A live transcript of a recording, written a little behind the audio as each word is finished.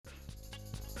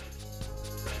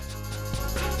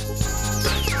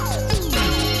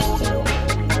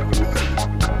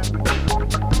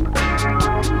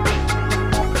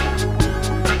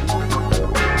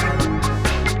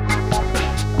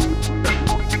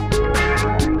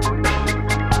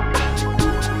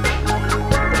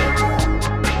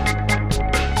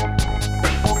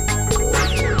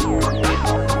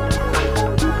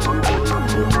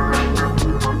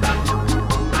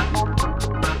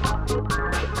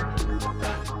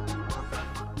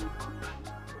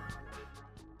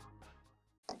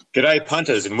G'day,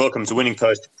 punters, and welcome to Winning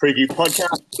Post Preview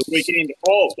Podcast, the weekend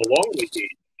of the long weekend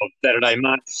of Saturday,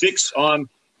 March 6th. I'm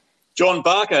John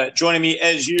Barker. Joining me,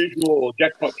 as usual,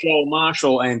 Jackpot Joel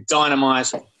Marshall and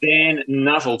Dynamite Dan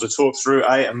Nuttall to talk through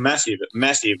a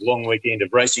massive long weekend of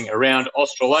racing around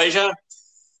Australasia.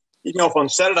 Kicking off on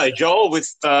Saturday, Joel,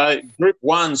 with Group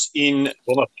 1s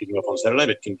not kicking off on Saturday,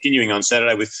 but continuing on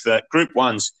Saturday with Group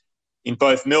 1s in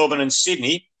both Melbourne and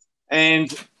Sydney.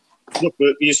 And look,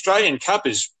 the Australian Cup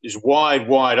is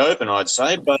wide open, I'd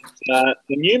say, but the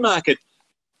Newmarket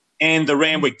and the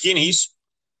Randwick Guineas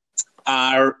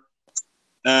are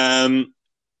they're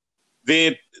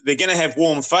going to have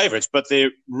warm favourites, but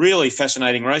they're really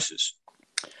fascinating races.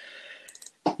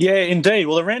 Yeah, indeed.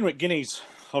 Well, the Randwick Guineas,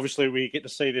 obviously, we get to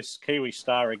see this Kiwi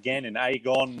star again in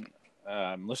Agon.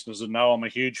 Listeners would know I'm a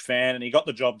huge fan, and he got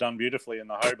the job done beautifully in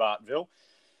the Hobartville.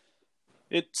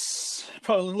 It's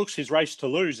probably looks his race to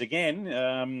lose again.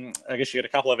 I guess you got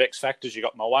a couple of X factors. You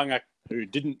got Mwanga, who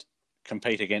didn't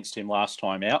compete against him last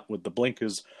time out with the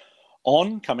blinkers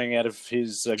on, coming out of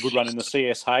his good run in the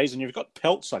CS Hayes, and you've got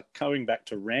Peltzer going back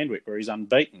to Randwick, where he's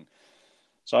unbeaten.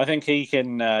 So I think he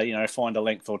can, find a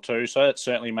length or two. So that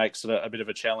certainly makes it a bit of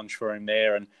a challenge for him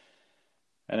there. And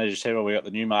as you said, we got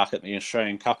the Newmarket and the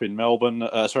Australian Cup in Melbourne,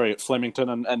 at Flemington,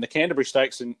 and the Canterbury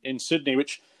Stakes in Sydney,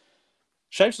 which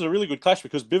shapes as a really good clash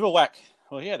because Bivouac,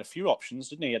 well, he had a few options,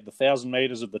 didn't he? He had the 1,000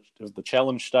 metres of the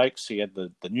Challenge Stakes. He had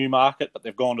the Newmarket, but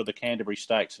they've gone to the Canterbury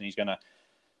Stakes, and he's going to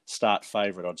start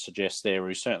favourite, I'd suggest there.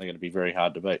 He's certainly going to be very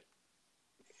hard to beat.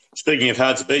 Speaking of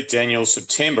hard to beat, Daniel,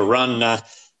 September run,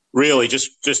 really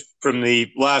just from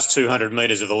the last 200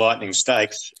 metres of the Lightning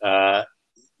Stakes,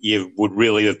 you would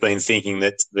really have been thinking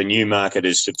that the Newmarket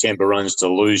is September runs to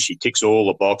lose. She ticks all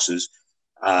the boxes,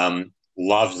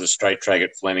 loves the straight track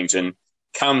at Flemington,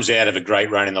 comes out of a great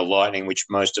run in the Lightning, which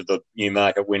most of the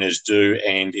Newmarket winners do,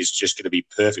 and is just going to be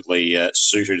perfectly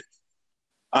suited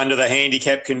under the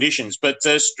handicap conditions. But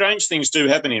strange things do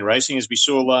happen in racing, as we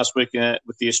saw last week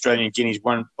with the Australian Guineas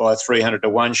won by 300 to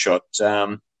 1 shot.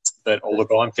 But look,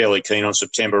 I'm fairly keen on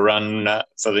September run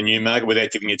for the Newmarket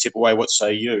without giving a tip away. What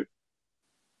say you?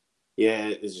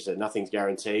 Yeah, as you said, nothing's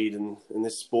guaranteed in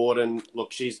this sport. And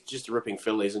look, she's just a ripping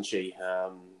filly, isn't she?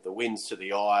 The wins to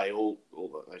the eye, all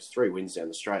those 3 wins down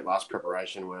the straight last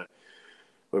preparation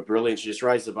were brilliant. She just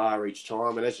raised the bar each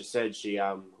time. And as you said, she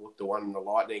looked the one in the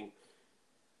Lightning.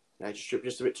 Nature Strip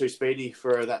just a bit too speedy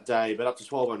for her that day, but up to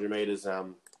 1,200 metres,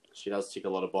 she does tick a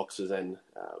lot of boxes. And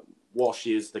while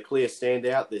she is the clear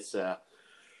standout, it's a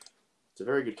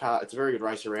very good car. It's a very good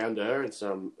race around her, and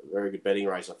some very good betting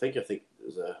race. I think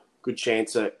there's a good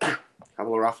chance a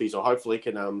couple of roughies, or hopefully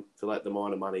can fill out the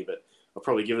minor money. But I'll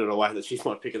probably give it away that she's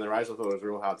my pick in the race. I thought it was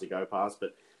real hard to go past,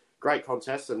 but great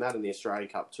contest, and that in the Australian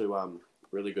Cup too.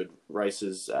 Really good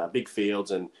races, big fields,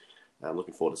 and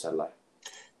looking forward to Saturday.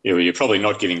 Yeah, well, you're probably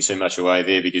not giving too much away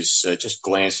there because just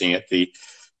glancing at the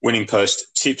Winning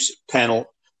Post tips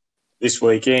panel this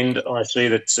weekend, I see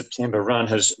that September Run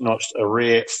has notched a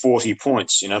rare 40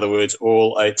 points. In other words,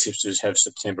 all 8 tipsters have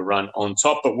September Run on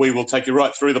top. But we will take you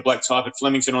right through the black type at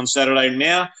Flemington on Saturday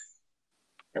now.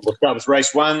 And we'll start with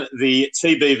race 1, the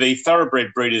TBV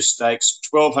Thoroughbred Breeders' Stakes,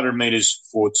 1,200 metres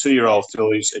for 2-year-old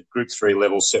fillies at Group 3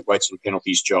 level, set weights and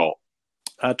penalties, Joel.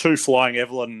 2 Flying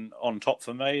Evelyn on top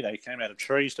for me. They came out of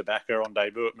trees to back her on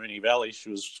debut at Moonee Valley. She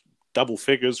was double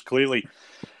figures, clearly,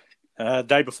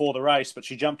 day before the race, but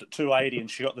she jumped at 280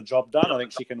 and she got the job done. I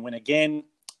think she can win again.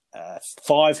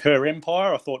 5 Her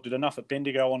Empire, I thought, did enough at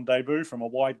Bendigo on debut from a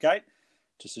wide gate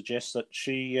to suggest that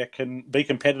she can be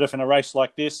competitive in a race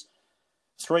like this.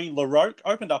 3 LaRoque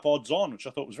opened up odds on, which I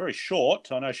thought was very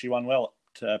short. I know she won well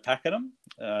at Pakenham,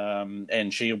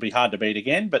 and she'll be hard to beat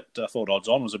again, but I thought odds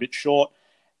on was a bit short.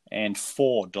 And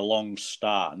 4 DeLong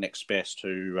Star, next best,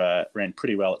 who ran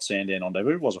pretty well at Sandown on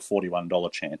debut, was a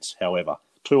 $41 chance, however.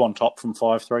 2 on top from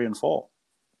 5, 3 and 4.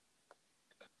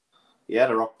 Yeah,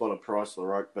 at a rock bottom price,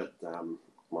 LaRoque, but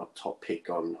my top pick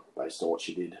based on what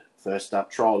she did first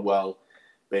up. Trialled well,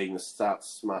 beating the Smart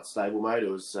Stablemate. It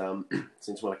was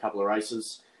since won a couple of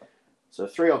races. So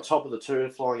 3 on top of the 2,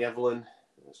 Flying Evelyn.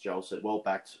 As Joel said, well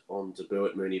backed on debut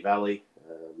at Moonee Valley.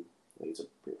 I think it's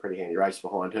a pretty handy race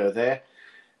behind her there.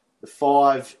 The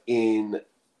 5 and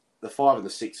the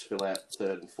 6 fill out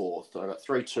 3rd and 4th. So I got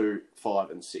 3, 2,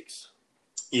 5 and 6.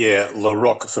 Yeah,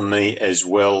 LaRoque for me as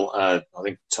well. I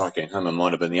think Tycoon Hummer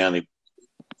might have been the only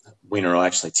winner I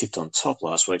actually tipped on top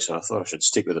last week, so I thought I should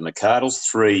stick with the McArdles.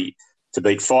 3 to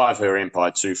beat, 5 Her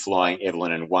Empire, 2 Flying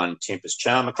Evelyn and 1 Tempest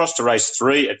Charm. Across to race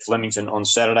 3 at Flemington on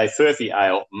Saturday, Firthy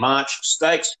Ale March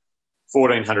Stakes,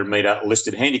 1,400 metre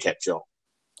listed handicap, Joel.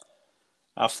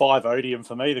 5 Odium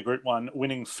for me, the Group 1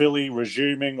 winning filly,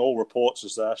 resuming. All reports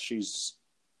is that she's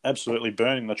absolutely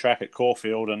burning the track at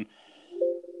Caulfield. And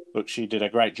look, she did a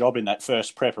great job in that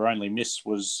first prep. Her only miss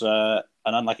was an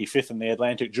unlucky 5th in the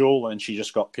Atlantic Jewel, and she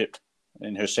just got pipped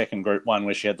in her second Group 1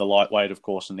 where she had the lightweight, of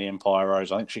course, in the Empire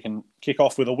Rose. I think she can kick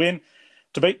off with a win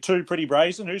to beat 2 Pretty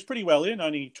Brazen, who's pretty well in,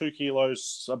 only 2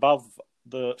 kilos above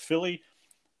the filly.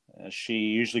 She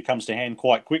usually comes to hand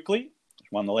quite quickly. She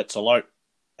won the Let's Elope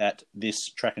at this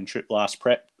track and trip last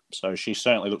prep, so she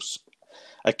certainly looks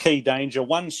a key danger.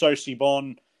 1 Sosi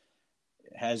Bon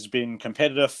has been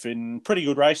competitive in pretty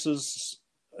good races,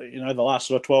 the last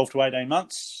sort of 12 to 18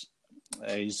 months.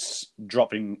 He's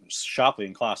dropping sharply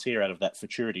in class here out of that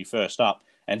futurity first up.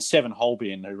 And 7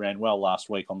 Holbein, who ran well last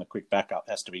week on the quick backup,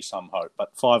 has to be some hope.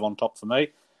 But 5 on top for me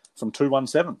from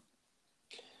 217.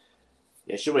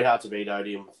 Yeah, should be hard to beat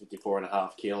Odium,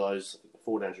 54.5 kilos.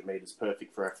 400 metres,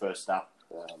 perfect for our first up.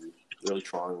 Really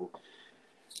trying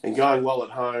and going well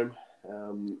at home.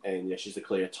 And yeah, she's a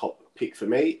clear top pick for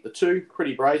me. The 2,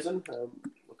 Pretty Brazen.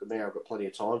 Look at me, I've got plenty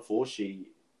of time for. She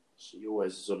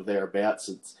always sort of thereabouts.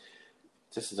 It's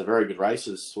just a very good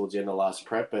races towards the end of last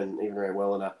prep, and even ran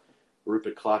well in a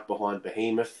Rupert Clark behind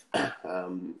Behemoth.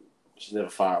 She's never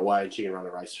far away, and she can run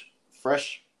a race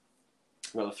fresh.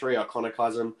 We've got the 3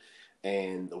 Iconoclasm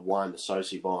and the 1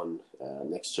 Sosi Bon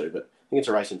next to, but I think it's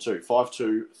a race in 2. 5,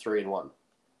 2, 3 and 1.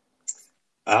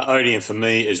 Odium for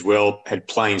me as well had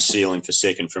plain ceiling for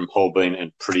second from Holbein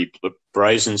and Pretty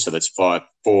Brazen, so that's 5,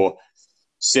 4,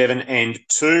 7 and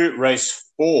 2.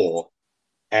 Race 4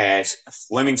 at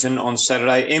Flemington on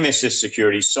Saturday. MSS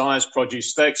Security Sires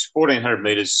Produce Stakes, 1,400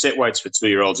 metres, set weights for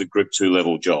 2-year-olds at Group 2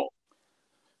 level. Joel.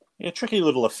 Yeah, tricky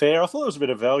little affair. I thought there was a bit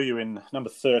of value in number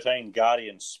 13,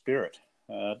 Guardian Spirit.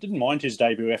 Didn't mind his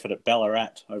debut effort at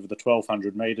Ballarat over the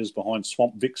 1,200 metres behind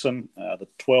Swamp Vixen. The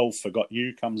 12 Forgot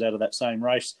You comes out of that same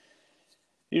race.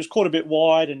 He was caught a bit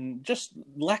wide and just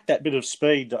lacked that bit of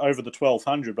speed over the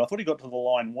 1,200, but I thought he got to the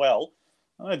line well.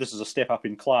 I know this is a step up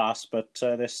in class, but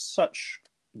they're such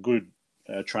good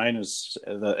trainers,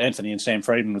 Anthony and Sam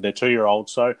Friedman with their 2-year-old.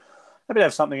 So happy to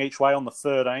have something each way on the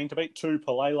 13 to beat 2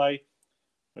 Palele,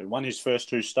 who won his first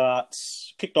 2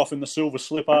 starts, kicked off in the Silver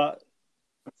Slipper.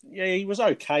 Yeah, he was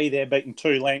okay there, beating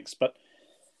 2 lengths, but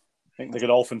I think the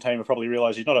Godolphin team have probably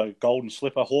realised he's not a Golden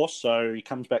Slipper horse, so he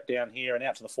comes back down here and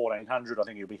out to the 1,400. I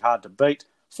think he'll be hard to beat.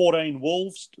 14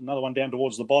 Wolves, another one down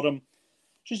towards the bottom.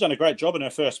 She's done a great job in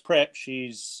her first prep.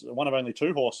 She's one of only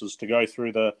 2 horses to go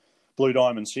through the Blue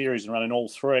Diamond series and run in all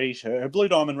 3. Her Blue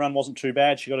Diamond run wasn't too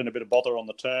bad. She got in a bit of bother on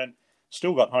the turn,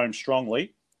 still got home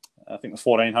strongly. I think the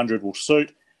 1,400 will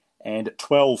suit. And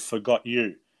 12 Forgot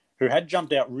You, who had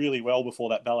jumped out really well before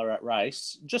that Ballarat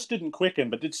race, just didn't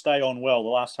quicken, but did stay on well. The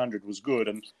last 100 was good.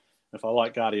 And if I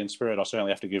like Guardian Spirit, I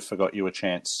certainly have to give Forgot You a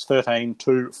chance. 13,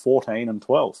 2, 14 and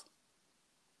 12.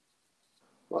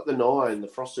 Like the 9, the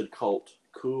Frosted Colt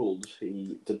Cooled.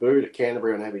 He debuted at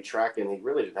Canterbury on heavy track, and he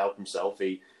really didn't help himself.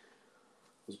 He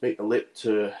was beating the lip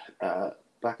to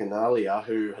Bacchanalia,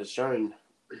 who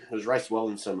has raced well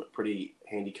in some pretty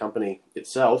handy company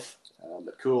itself.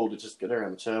 But Cooled to just get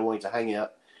around the turn, wanting to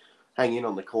hang in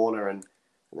on the corner, and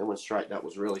then went straight. That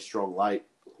was really strong late.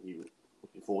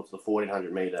 Looking forward to the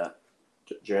 1,400 metre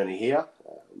journey here.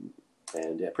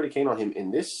 And yeah, pretty keen on him in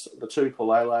this. The 2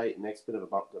 Palele, next bit of a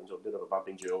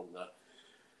bumping duel. The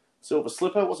Silver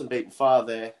Slipper wasn't beaten far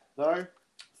there, though.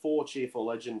 4 Cheerful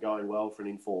Legend going well for an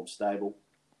informed stable.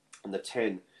 And the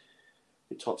 10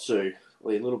 Hitotsu,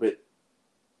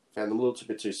 found them a little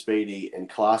bit too speedy and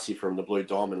classy from the Blue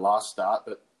Diamond last start,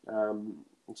 but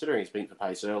considering he's been for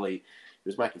pace early, he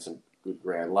was making some good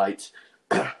ground late.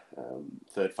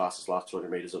 3rd fastest last 200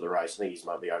 metres of the race. I think he's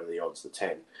might be over the odds, the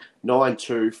 10. 9,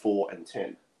 2, 4 and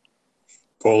 10.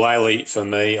 Paul Ailey, for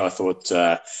me, I thought,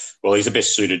 he's the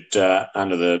best suited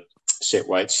under the set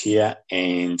weights here,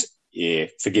 and yeah,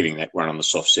 forgiving that run on the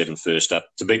soft 7 first up.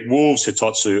 To beat Wolves,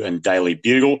 Hitotsu and Daily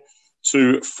Bugle.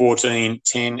 2, 14,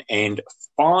 10 and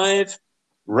 5.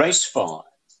 Race 5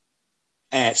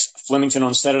 at Flemington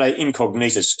on Saturday,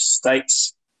 Incognitus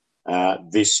Stakes.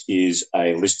 This is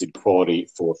a listed quality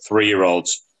for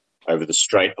 3-year-olds over the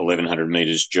straight 1,100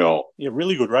 metres, Joel. Yeah,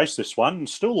 really good race, this one.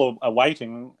 Still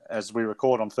awaiting, as we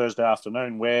record on Thursday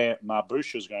afternoon, where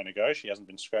Marbusha's going to go. She hasn't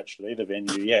been scratched at either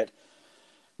venue yet,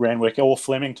 Randwick or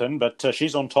Flemington, but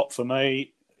she's on top for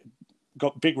me.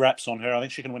 Got big raps on her. I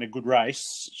think she can win a good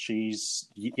race. She's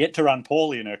yet to run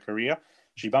poorly in her career.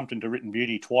 She bumped into Written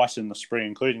Beauty twice in the spring,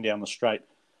 including down the straight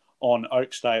on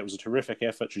Oaks Day. It was a terrific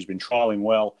effort. She's been trialling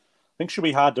well. I think she'll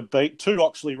be hard to beat. 2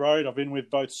 Oxley Road, I've been with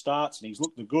both starts, and he's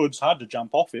looked the goods. Hard to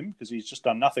jump off him because he's just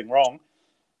done nothing wrong.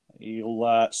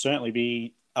 He'll certainly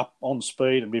be up on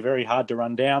speed and be very hard to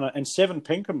run down. And 7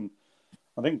 Pinkham,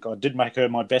 I think I did make her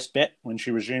my best bet when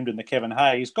she resumed in the Kevin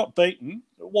Hayes. Got beaten.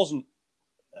 It wasn't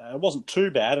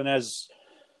too bad, and as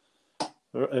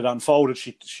it unfolded,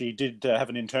 she did have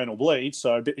an internal bleed,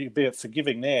 so a bit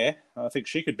forgiving there. I think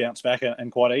she could bounce back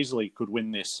and quite easily could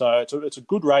win this. So it's a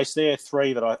good race there.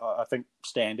 3 that I think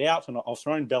stand out, and I've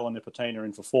thrown Bella Nipotina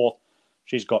in for 4th.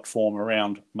 She's got form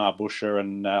around Marbusha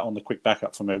and on the quick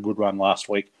backup from her good run last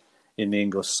week in the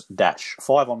Inglis Dash.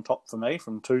 5 on top for me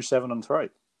from 2, 7 and 3.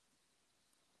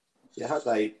 Yeah, I hope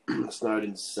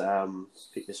Snowdens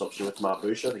pick this option with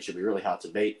Marbusha. I think she'll be really hard to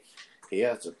beat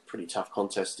here. It's a pretty tough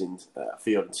contest in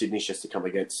field in Sydney. She has to come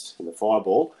against in the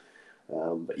Fireball.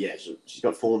 But yeah, she's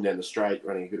got form down the straight,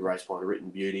 running a good race behind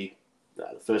Written Beauty.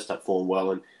 The first up form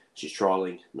well, and she's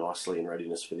trialling nicely in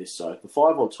readiness for this. So the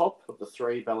 5 on top of the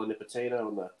 3, Bella Nipotina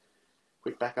on the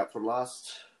quick backup from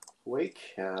last week.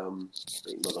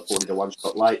 Another 40 to 1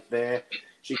 shot late there.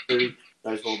 She threw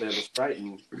those well down the straight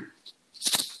and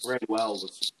ran well,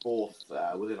 was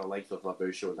 4th within a length of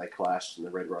Marbusha when they clashed in the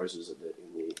Red Roses in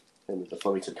the end of the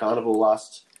Flemington Carnival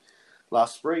last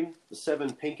spring. The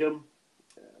 7 Pinkham,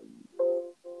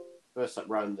 first up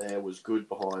run there was good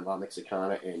behind La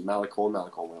Mexicana and Malicorn.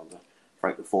 Malicorn went on to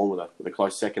frank the form with a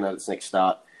close second at its next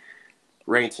start.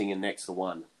 Ranting in next to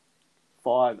 1.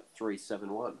 5, 3, 7,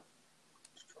 1.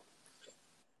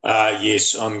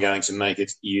 Yes, I'm going to make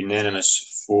it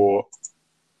unanimous for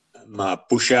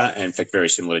Marbusha, and in fact, very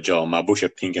similar to Joel.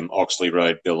 Marbusha, Pinkham, Oxley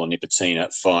Road, Bella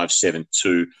Nipotina, 5, 7,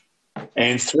 2,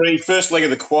 and 3. First leg of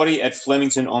the quaddie at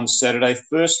Flemington on Saturday.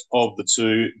 First of the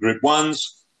 2 Group 1s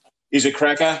is a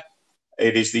cracker.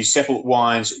 It is the Seppelt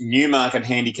Wines Newmarket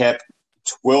Handicap,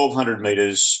 1,200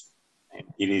 metres, and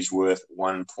it is worth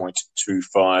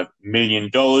 $1.25 million.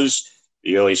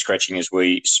 The early scratching as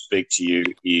we speak to you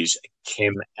is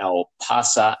Kem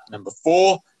Alpasa, number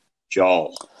 4.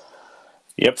 Joel.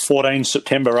 Yep, 14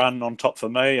 September run on top for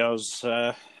me. I was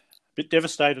a bit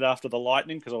devastated after the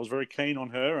Lightning because I was very keen on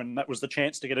her, and that was the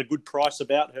chance to get a good price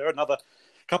about her. Another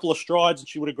couple of strides and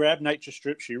she would have grabbed Nature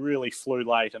Strip. She really flew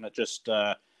late, and it just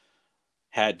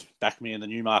had Back Me in the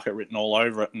Newmarket written all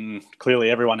over it, and clearly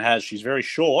everyone has. She's very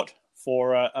short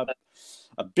for a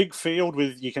big field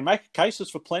with, you can make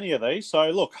cases for plenty of these. So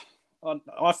look,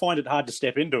 I find it hard to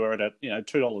step into her at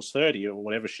 $2.30 or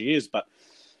whatever she is, but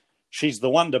she's the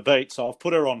one to beat. So I've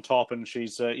put her on top, and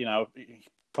she's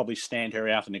probably stand her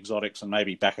out in exotics and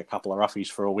maybe back a couple of roughies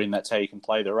for a win. That's how you can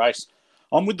play the race.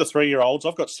 I'm with the 3-year-olds.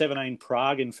 I've got 17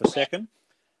 Prague in for second.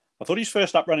 I thought his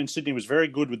first up run in Sydney was very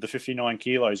good with the 59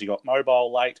 kilos. He got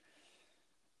mobile late,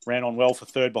 ran on well for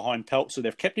 3rd behind Peltzer.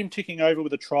 They've kept him ticking over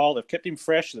with a trial. They've kept him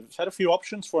fresh. They've had a few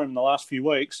options for him in the last few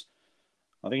weeks.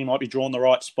 I think he might be drawn the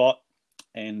right spot.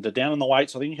 And down in the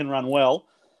weights, I think he can run well.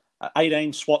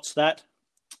 18 swats that.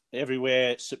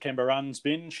 Everywhere September run's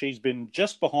been, she's been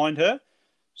just behind her.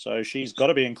 So she's got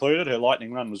to be included. Her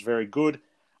Lightning run was very good.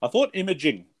 I thought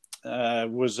Imaging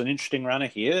was an interesting runner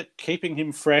here, keeping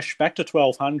him fresh back to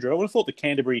 1,200. I would have thought the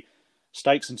Canterbury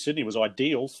Stakes in Sydney was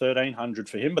ideal, 1,300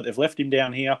 for him, but they've left him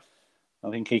down here. I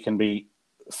think he can be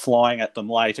flying at them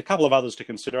late. A couple of others to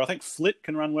consider. I think Flit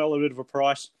can run well at a bit of a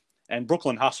price, and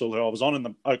Brooklyn Hustle, who I was on in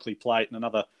the Oakley Plate, and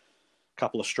another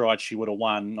couple of strides she would have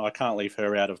won. I can't leave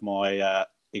her out of my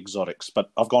exotics,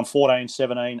 but I've gone 14,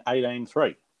 17, 18,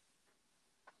 3.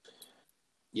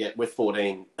 Yeah, with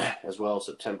 14 as well,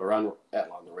 September run,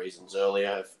 outlined the reasons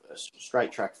earlier. A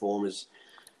straight track form is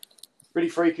pretty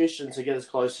freakish, and to get as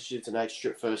close as she did to Nature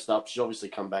Strip first up, she's obviously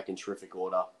come back in terrific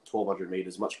order. 1,200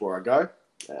 metres, much more I go,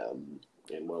 and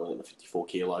well in the 54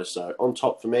 kilos. So on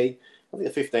top for me, I think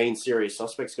the 15 Serious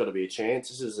Suspect's got to be a chance.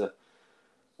 This is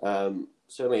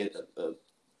certainly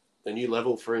a new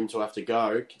level for him to have to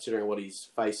go, considering what he's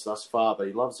faced thus far. But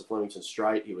he loves the Flemington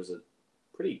Straight. He was a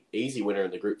pretty easy winner in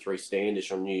the Group 3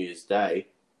 Standish on New Year's Day.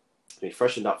 He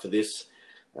freshened up for this.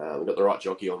 We've got the right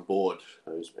jockey on board.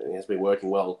 He has been working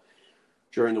well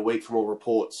during the week from all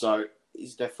reports. So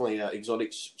he's definitely an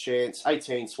exotic chance.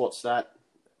 18 swats that.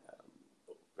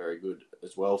 Very good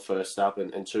as well, first up.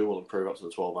 And 2 will improve up to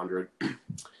the 1,200. And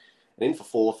in for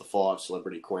 4th, the 5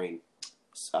 Celebrity Queen.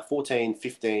 14,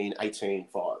 15, 18,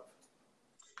 5.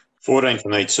 14 for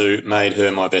me too. Made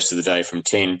her my best of the day from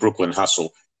 10. Brooklyn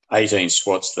Hustle. 18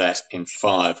 swats that in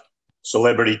 5.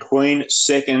 Celebrity Queen,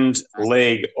 second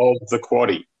leg of the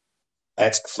quaddie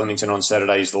at Flemington on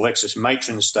Saturday is the Lexus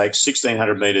Matron Stakes,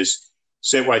 1,600 metres,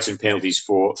 set weights and penalties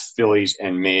for fillies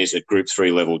and mares at Group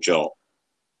 3 level, Joel.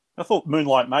 I thought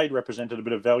Moonlight Maid represented a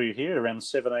bit of value here, around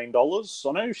 $17.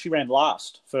 I know she ran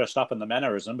last, first up in the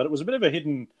mannerism, but it was a bit of a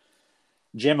hidden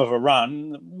gem of a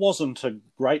run. It wasn't a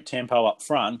great tempo up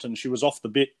front, and she was off the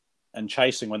bit and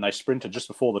chasing when they sprinted just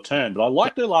before the turn. But I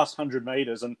liked her last 100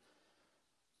 metres, and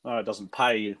it doesn't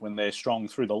pay when they're strong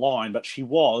through the line, but she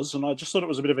was, and I just thought it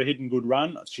was a bit of a hidden good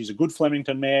run. She's a good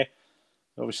Flemington mare.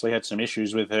 Obviously had some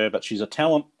issues with her, but she's a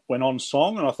talent when on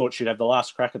song, and I thought she'd have the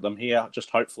last crack at them here. Just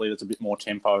hopefully there's a bit more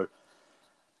tempo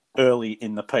early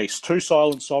in the piece. 2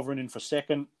 Silent Sovereign in for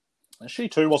second. And she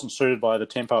too wasn't suited by the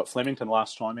tempo at Flemington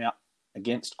last time out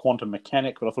against Quantum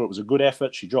Mechanic, but I thought it was a good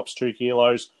effort. She drops 2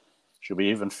 kilos. She'll be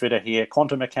even fitter here.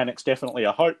 Quantum Mechanic's definitely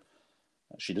a hope.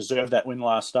 She deserved that win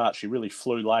last start. She really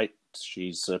flew late.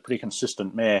 She's a pretty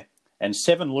consistent mare. And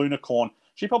 7 Lunicorn.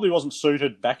 She probably wasn't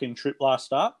suited back in trip last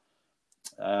start.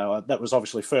 That was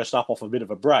obviously first up off a bit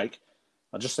of a break.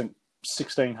 I just think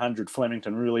 1600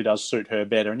 Flemington really does suit her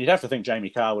better. And you'd have to think Jamie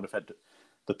Carr would have had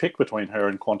the pick between her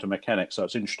and Quantum Mechanic. So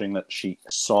it's interesting that she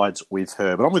sides with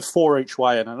her. But I'm with 4 each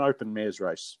way in an open mares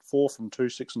race. 4 from 2,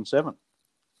 6 and 7.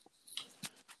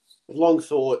 Long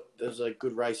thought there's a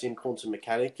good race in Quantum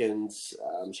Mechanic, and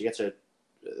she gets her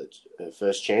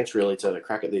first chance really to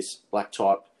crack at this black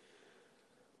type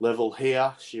level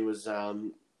here. She was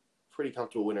pretty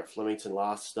comfortable winner at Flemington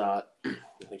last start. I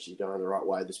think she's going the right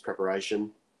way this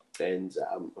preparation, and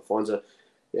finds a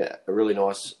really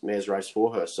nice mares race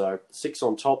for her. So 6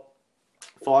 on top,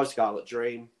 5 Scarlet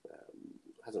Dream,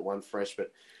 hasn't won fresh,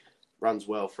 but runs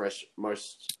well fresh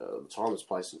most of the time. It's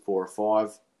placed in 4 or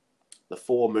 5. The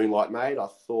 4 Moonlight Maid, I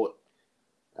thought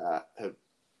her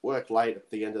work late at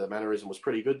the end of the mannerism was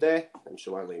pretty good there, and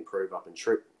she'll only improve up in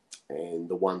trip. And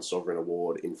the 1 Sovereign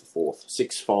Award in for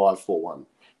 4th. 6-5-4-1.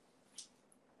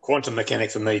 Quantum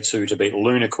Mechanic for me too to beat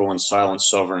Lunicorn, Silent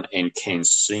Sovereign and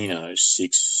Cansino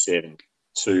 6, 7,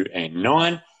 2 and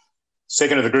 9.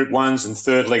 Second of the Group 1s and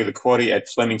third leg of the quaddie at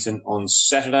Flemington on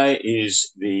Saturday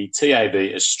is the TAB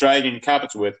Australian Cup.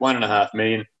 It's worth $1.5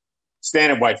 million.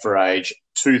 Standard weight for age,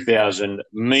 2,000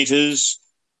 metres.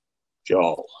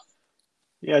 Joel.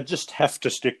 Yeah, I just have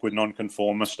to stick with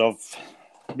Nonconformist. I've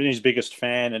been his biggest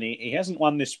fan, and he hasn't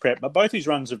won this prep, but both his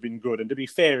runs have been good. And to be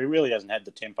fair, he really hasn't had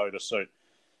the tempo to suit.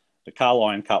 The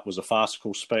Carline Cup was a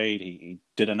farcical speed. He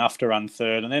did enough to run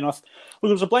third. And then it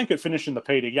was a blanket finish in the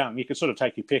Peter Young. You could sort of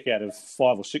take your pick out of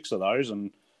 5 or 6 of those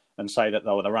and say that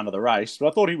they were the run of the race. But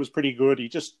I thought he was pretty good. He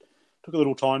just took a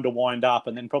little time to wind up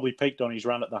and then probably peaked on his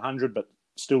run at the 100, but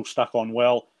still stuck on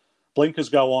well. Blinkers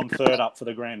go on third up for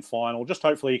the grand final. Just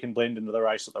hopefully he can blend into the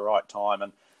race at the right time.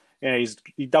 And he's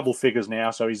double figures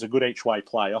now, so he's a good each-way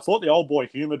play. I thought the old boy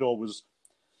Humidor was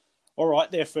all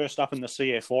right there first up in the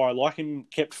CFI. I like him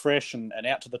kept fresh and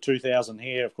out to the 2,000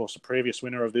 here. Of course, the previous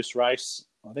winner of this race.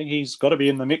 I think he's got to be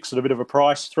in the mix at a bit of a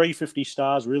price. 350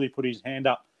 stars, really put his hand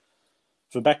up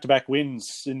for back-to-back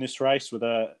wins in this race with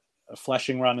a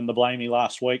flashing run in the Blamey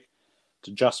last week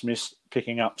to just miss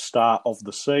picking up Star of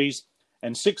the Seas.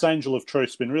 And 6 Angel of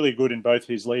Truth's been really good in both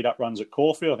his lead-up runs at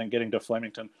Caulfield. I think getting to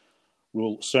Flemington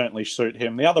will certainly suit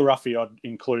him. The other roughie I'd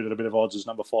included a bit of odds is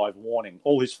number 5, Warning.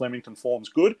 All his Flemington form's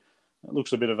good. It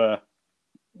looks a bit of a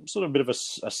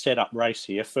setup race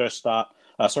here. First up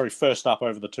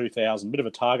over the 2,000. Bit of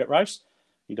a target race.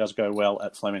 He does go well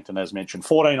at Flemington, as mentioned.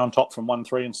 14 on top from 1,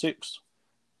 3 and 6.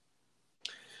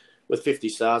 With 50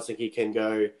 stars, I think he can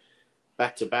go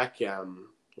back-to-back.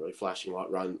 Really flashing light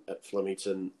run at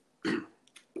Flemington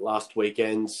last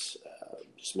weekend.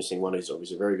 Just missing one. He's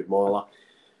obviously a very good miler.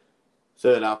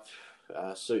 Third up,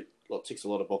 ticks a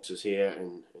lot of boxes here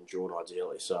and drawn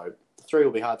ideally. So the 3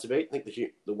 will be hard to beat. I think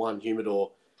the 1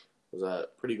 Humidor was a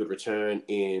pretty good return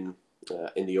in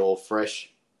the All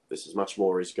Fresh. This is much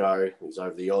more his go. He's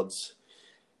over the odds.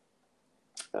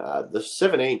 The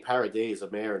 17 Paradis is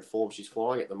a mare in form. She's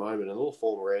flying at the moment. A little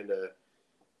form around her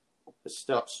has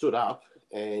stood up.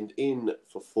 And in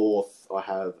for 4th, I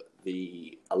have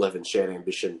the 11 Shared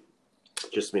Ambition.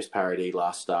 Just missed Paradis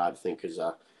last start, I think, because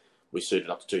we suited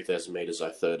up to 2,000 metres, so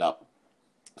third up.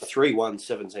 3-1,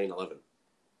 17, 11.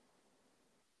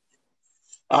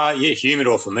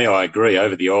 Humidor for me, I agree.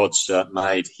 Over the odds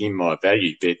made him my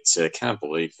value bet. Can't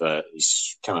believe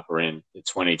he's come up around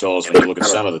 $20 when you look at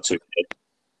some of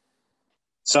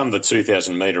the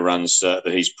 2,000 metre runs that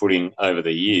he's put in over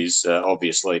the years.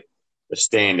 Obviously, the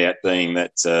standout being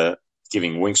that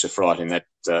giving Winks a fright in that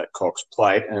Cox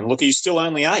Plate. And look, he's still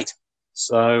only 8.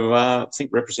 So I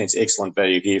think represents excellent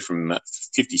value here from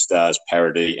 50 stars,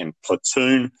 Paradis and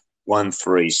Platoon, 1,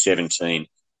 3, 17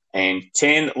 and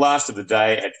 10. Last of the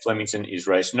day at Flemington is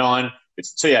race 9.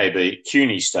 It's the TAB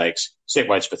CUNY Stakes. Set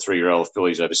weights for 3-year-old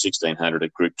fillies over 1,600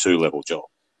 at Group 2 level, Joel.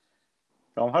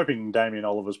 I'm hoping Damien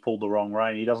Oliver's pulled the wrong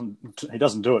rein. He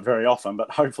doesn't do it very often,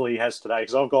 but hopefully he has today,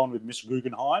 because I've gone with Miss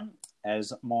Guggenheim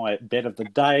as my bet of the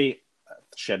day.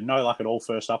 She had no luck at all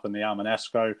first up in the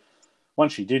Armanasco.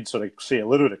 once she did sort of see a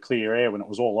little bit of clear air when it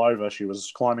was all over, she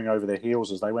was climbing over their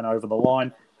heels as they went over the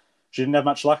line. She didn't have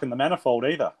much luck in the Manifold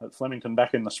either at Flemington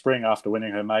back in the spring after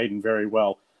winning her maiden very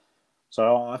well.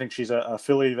 So I think she's a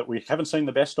filly that we haven't seen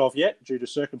the best of yet due to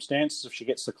circumstances. If she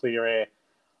gets the clear air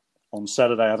on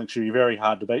Saturday, I think she'll be very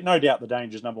hard to beat. No doubt the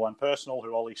danger's number one Personal,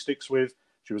 who Ollie sticks with.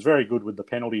 She was very good with the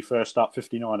penalty first up,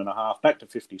 59.5, back to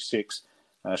 56.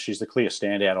 She's the clear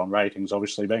standout on ratings,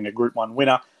 obviously being a Group 1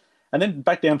 winner. And then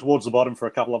back down towards the bottom for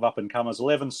a couple of up-and-comers.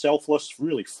 11, Selfless,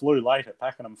 really flew late at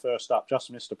Pakenham first up. Just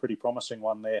missed a pretty promising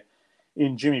one there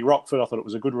in Jimmy Rockford. I thought it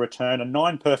was a good return. And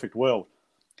 9, Perfect World,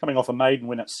 coming off a maiden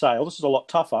win at Sale. This is a lot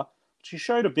tougher. She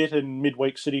showed a bit in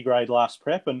midweek City Grade last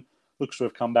prep and looks to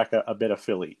have come back a better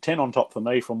filly. 10 on top for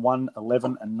me from 1,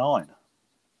 11 and 9.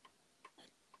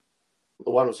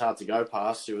 The one was hard to go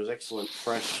past. She was excellent,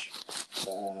 fresh,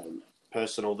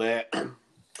 Personal there.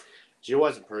 She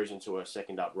always improves into her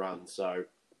second up run. So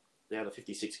now the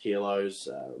 56 kilos,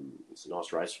 it's a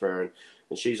nice race for her.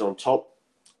 And she's on top.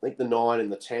 I think the 9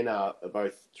 and the 10 are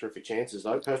both terrific chances,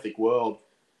 though. Perfect World,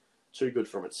 too good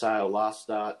from its Sale last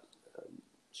start.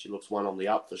 She looks one on the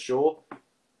up for sure.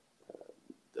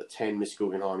 The 10, Miss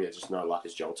Guggenheim, just no luck,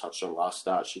 as Joel touched on last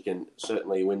start. She can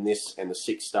certainly win this, and the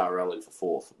 6 Starrel in for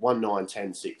fourth. 1, 9,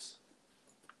 10, 6.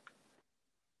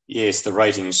 Yes, the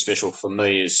rating special for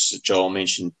me, as Joel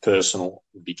mentioned, Personal.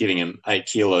 Would be giving him 8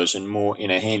 kilos and more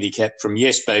in a handicap from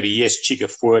Yes Baby, Yes Chica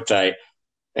Fuerte,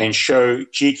 and Show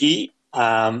Cheeky.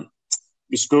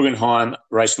 Miss Guggenheim,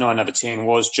 race 9, number 10,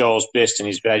 was Joel's best in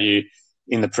his value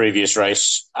in the previous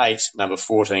race. 8, number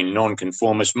 14,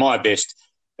 Nonconformist. My best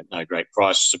at no great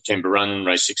price, September run,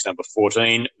 race 6, number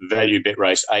 14. Value bet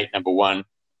race 8, number 1,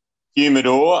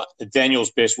 Humidor.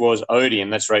 Daniel's best was Odeum.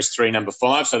 That's race 3, number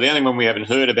 5. So the only one we haven't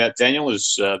heard about, Daniel,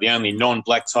 is the only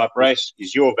non-black type race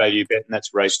is your value bet, and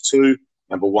that's race 2,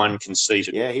 number 1,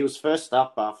 Conceited. Yeah, he was first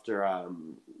up after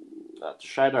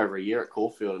shade over a year at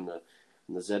Caulfield in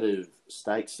the Zedu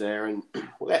Stakes there. And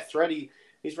without threat,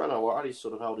 he's run all right. He's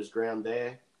sort of held his ground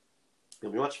there.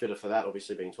 He'll be much fitter for that,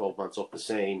 obviously being 12 months off the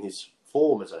scene. His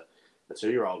form as a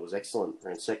 2-year-old was excellent.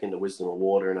 Ran second to Wisdom of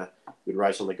Water in a good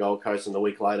race on the Gold Coast, and the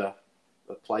week later,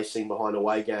 a placing behind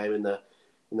Away Game in the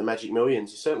Magic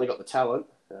Millions. He's certainly got the talent,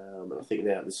 and I think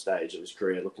now at this stage of his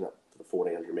career, looking up to the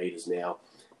 1,400 metres now,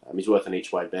 he's worth an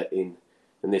each-way bet in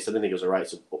this. I didn't think it was a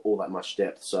race of all that much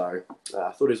depth, so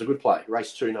I thought it was a good play.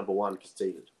 Race 2, number 1,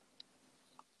 Conceited.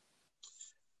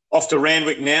 Off to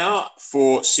Randwick now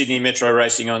for Sydney Metro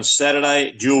Racing on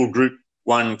Saturday. Dual Group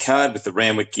 1 card with the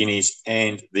Randwick Guineas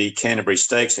and the Canterbury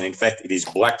Stakes. And in fact, it is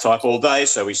black type all day.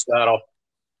 So we start off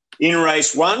in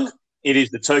race 1. It is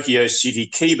the Tokyo City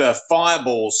Kiba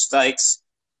Fireball Stakes.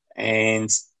 And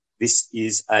this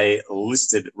is a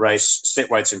listed race, set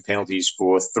weights and penalties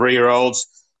for 3-year-olds.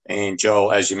 And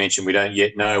Joel, as you mentioned, we don't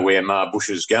yet know where Ma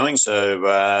Bush is going.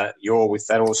 So you're with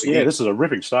that horse again. Yeah, this is a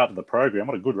ripping start to the program.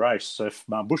 What a good race. So if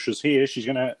Ma Bush is here, she's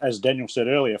going to, as Daniel said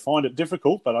earlier, find it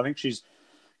difficult, but I think she's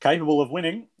capable of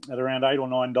winning at around $8 or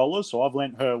 $9. So I've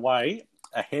lent her way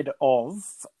ahead of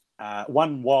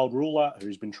 1 Wild Ruler,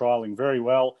 who's been trialling very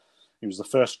well. He was the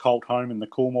first colt home in the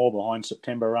Coolmore behind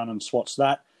September Run and Swats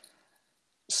that.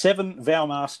 7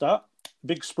 Vowmaster.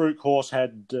 Big Spruik horse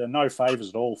had no favours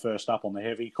at all first up on the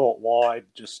heavy. Caught wide,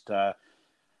 just a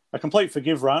complete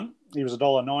forgive run. He was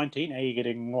 $1.90. Now you're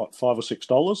getting, $5 or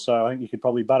 $6. So I think you could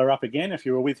probably butter up again if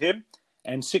you were with him.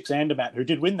 And 6 Andermatt, who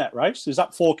did win that race, is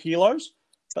up 4 kilos.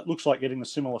 But looks like getting a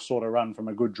similar sort of run from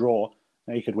a good draw.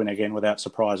 Now he could win again without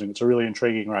surprising. It's a really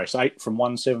intriguing race. 8 from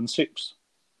 176.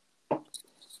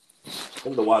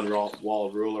 I'm the 1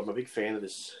 Wild Ruler. I'm a big fan of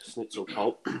this Schnitzel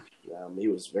colt. He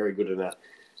was very good in the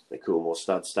Coolmore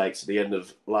Stud Stakes at the end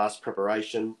of last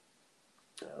preparation.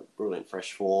 Brilliant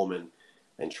fresh form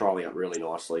and trialling up really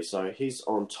nicely. So he's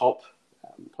on top.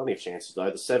 Plenty of chances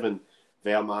though. The 7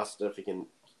 Vowmaster, if he can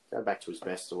go back to his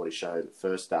best and what he showed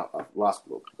first up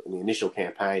in the initial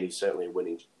campaign, he's certainly a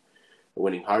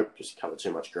winning hope. Just covered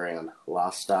too much ground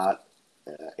last start.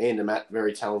 Andermatt,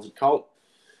 very talented colt.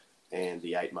 And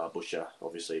the 8 Marbusha,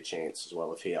 obviously a chance as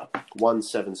well of here. 1,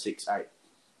 7, 6, 8.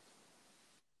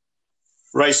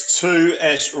 Race 2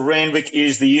 at Randwick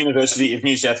is the University of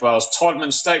New South Wales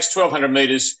Todman Stakes, 1,200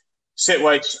 metres, set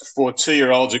weights for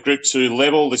 2-year-olds at Group 2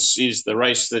 level. This is the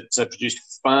race that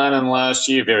produced Farnham last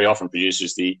year, very often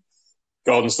produces the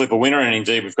Golden Slipper winner, and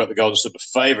indeed we've got the Golden Slipper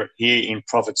favourite here in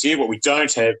Profiteer. What we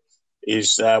don't have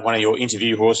is one of your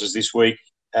interview horses this week,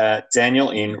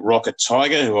 Daniel, in Rocket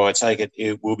Tiger, who I take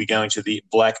it will be going to the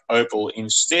Black Opal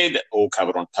instead, all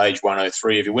covered on page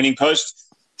 103 of your winning post.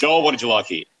 Joel, what did you like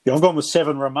here? Yeah, I've gone with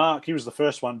 7 Remark. He was the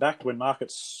first one back when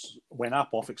markets went up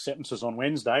off acceptances on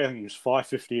Wednesday. I think he was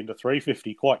 550 into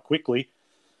 350 quite quickly.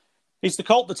 He's the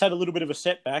colt that's had a little bit of a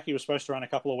setback. He was supposed to run a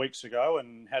couple of weeks ago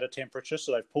and had a temperature,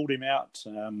 so they've pulled him out,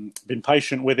 been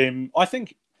patient with him. I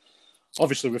think,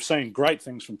 obviously, we've seen great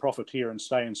things from Profiteer and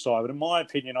Stay Inside, but in my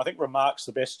opinion, I think Remark's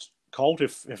the best colt.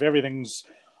 If everything's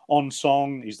on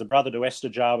song, he's the brother to Esther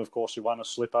Jarb, of course, who won a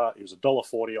slipper. He was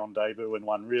 $1.40 on debut and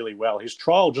won really well. His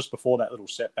trial just before that little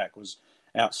setback was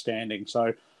outstanding.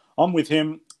 So I'm with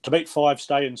him to beat 5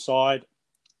 Stay Inside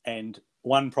and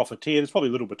 1 Profiteer. There's probably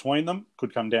a little between them.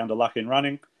 Could come down to luck in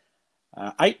running.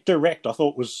 8 Direct, I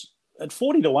thought was at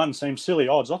 40-1, seems silly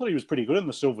odds. I thought he was pretty good in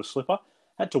the silver slipper.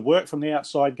 Had to work from the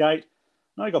outside gate.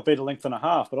 No, he got beat a length and a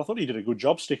half, but I thought he did a good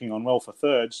job sticking on well for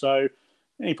third. So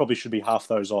he probably should be half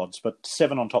those odds. But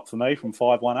 7 on top for me from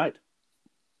 5-1-8.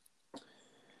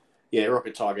 Yeah,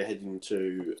 Rocket Tiger heading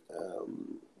to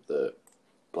the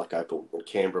Black Opal and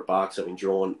Canberra Barks having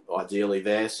drawn ideally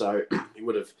there. So he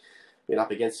would have been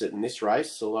up against it in this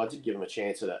race, although I did give him a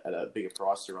chance at a bigger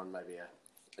price to run maybe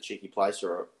a cheeky place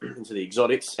or into the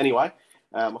exotics. Anyway,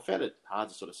 I found it hard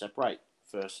to sort of separate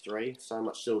first 3. So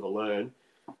much still to learn.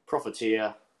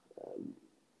 Profiteer,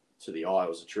 to the eye,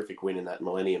 was a terrific win in that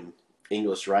Millennium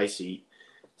English race.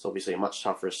 It's obviously a much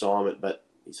tougher assignment, but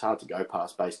he's hard to go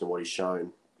past based on what he's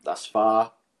shown thus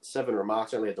far. 7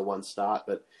 Remarks, only had the 1 start,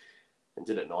 but and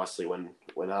did it nicely when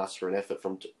asked for an effort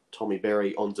from Tommy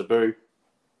Berry on debut.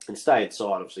 And Stay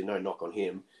Inside, obviously no knock on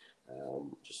him.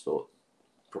 Just thought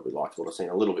probably liked what I've seen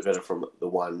a little bit better from the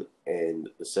 1 and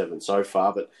the 7 so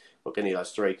far. But look, any of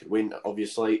those 3 could win,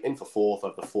 obviously. In for 4th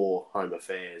of the 4 home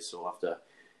affairs. So we'll have to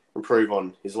improve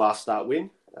on his last start win.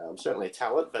 Certainly a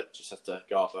talent, but just have to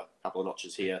go up a couple of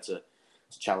notches here to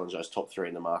challenge those top 3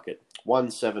 in the market.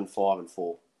 1, 7, 5 and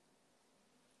 4.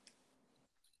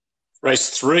 Race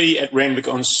 3 at Randwick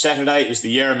on Saturday is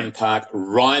the Yerriman Park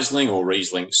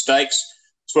Riesling Stakes.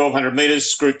 1,200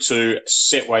 metres, Group 2,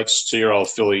 set weights, 2-year-old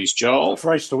fillies. Joel? Tough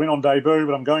race to win on debut,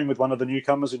 but I'm going with one of the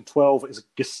newcomers in 12 is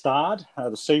Gestard,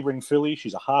 the Sebring filly.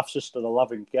 She's a half-sister to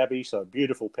Loving Gabby, so a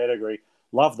beautiful pedigree.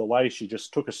 Love the way she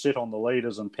just took a sit on the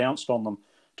leaders and pounced on them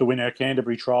to win her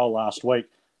Canterbury trial last week.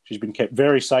 She's been kept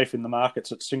very safe in the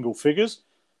markets at single figures.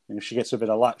 And if she gets a bit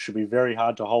of luck, she'll be very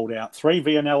hard to hold out. 3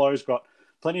 Vianello's got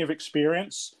plenty of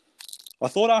experience. I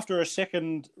thought after her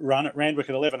second run at Randwick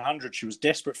at 1,100, she was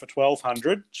desperate for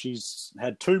 1,200. She's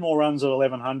had 2 more runs at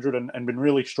 1,100 and been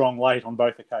really strong late on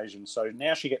both occasions. So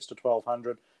now she gets to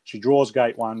 1,200. She draws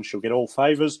gate 1. She'll get all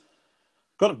favours.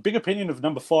 Got a big opinion of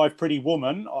number 5, Pretty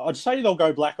Woman. I'd say they'll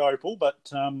go Black Opal,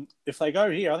 but if they go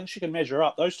here, I think she can measure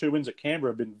up. Those 2 wins at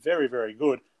Canberra have been very, very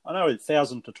good. I know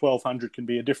 1,000 to 1,200 can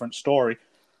be a different story,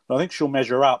 but I think she'll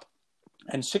measure up.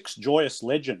 And 6 Joyous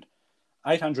Legend,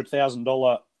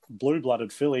 $800,000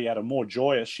 blue-blooded filly out of More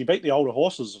Joyous. She beat the older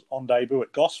horses on debut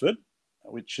at Gosford,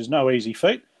 which is no easy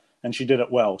feat, and she did it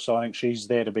well. So I think she's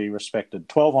there to be respected.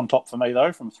 12 on top for me,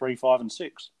 though, from 3, 5 and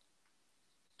 6.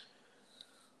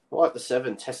 I like the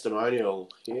 7 Testimonial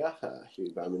here.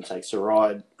 Hugh Bowman takes a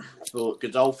ride. Thought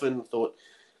Godolphin, thought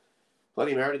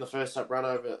Bloody Mary in the first up run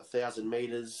over 1,000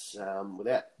 metres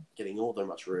without getting all that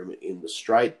much room in the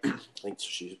straight. I think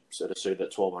she sort of suited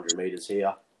at 1,200 metres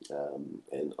here.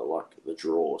 And I like the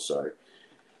draw. So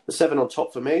the 7 on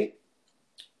top for me.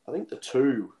 I think the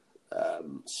 2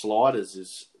 Sliders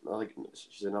is, I think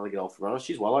she's another Godolphin runner.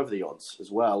 She's well over the odds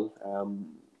as well.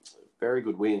 Very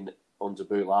good win on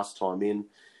debut last time in.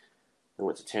 Then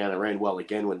went to town and ran well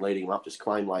again when leading him up, just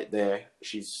claimed late there.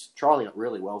 She's trialling up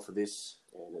really well for this,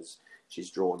 and she's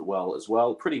drawn well as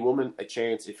well. Pretty Woman, a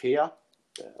chance if here.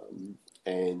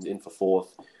 And in for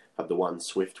 4th, have the 1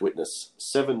 Swift Witness.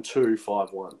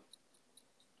 7-2-5-1.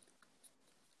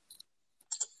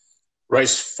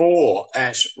 Race 4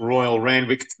 at Royal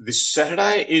Randwick this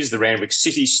Saturday is the Randwick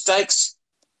City Stakes.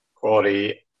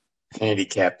 Quality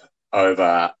handicap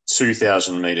over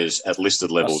 2,000 metres at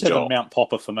listed level. 7 Joel. Mount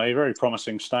Popper for me. Very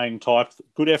promising staying type.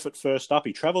 Good effort first up.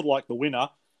 He travelled like the winner.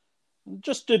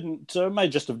 Just didn't, may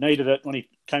just have needed it when he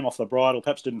came off the bridle.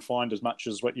 Perhaps didn't find as much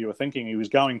as what you were thinking he was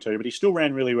going to, but he still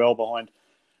ran really well behind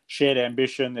Shared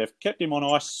Ambition. They've kept him on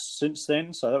ice since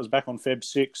then, so that was back on Feb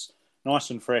 6. Nice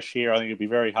and fresh here. I think it'd be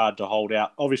very hard to hold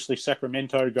out. Obviously,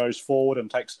 Sacramento goes forward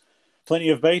and takes plenty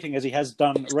of beating, as he has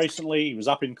done recently. He was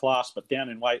up in class, but down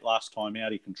in weight last time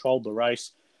out. He controlled the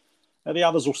race. Now, the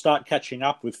others will start catching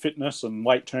up with fitness and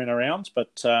weight turnarounds,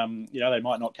 but they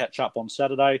might not catch up on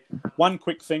Saturday. 1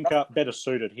 Quick Thinker, better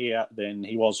suited here than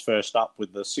he was first up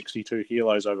with the 62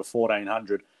 kilos over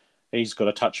 1,400. He's got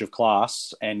a touch of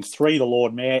class. And 3, the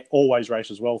Lord Mayor, always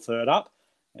races well third up.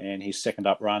 and his second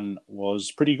up run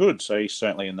was pretty good. So he's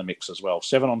certainly in the mix as well.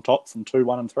 7 on top from 2,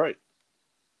 1 and 3.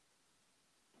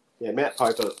 Yeah, Matt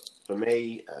Poper, for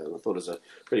me, I thought it was a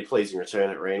pretty pleasing return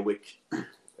at Randwick.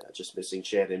 Just missing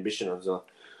Shared Ambition. It was a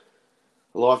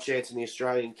live chance in the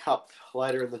Australian Cup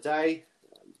later in the day.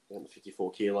 Down to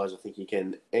 54 kilos, I think he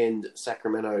can end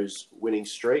Sacramento's winning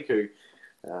streak, who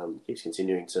keeps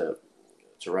continuing to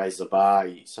raise the bar.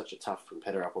 He's such a tough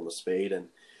competitor up on the speed, and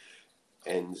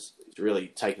he's really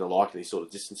taken a liking to these sort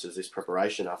of distances this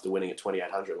preparation after winning at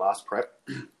 2800 last prep.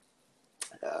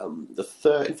 For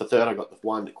third, I got the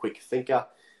one Quick Thinker.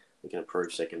 We can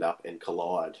improve second up and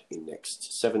Collide in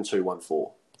next.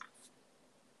 7-2-1-4.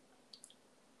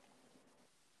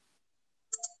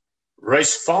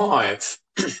 Race 5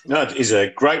 it is a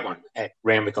great one at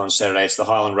Randwick on Saturday. It's the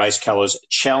Highland Race Colours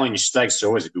Challenge Stakes. It's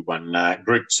always a good one.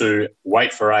 Group 2,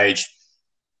 weight for age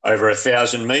over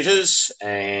 1,000 metres,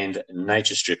 and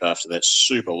Nature Strip after that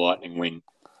super lightning win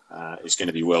is going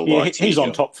to be well liked. He's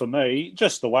on top for me.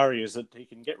 Just the worry is that he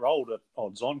can get rolled at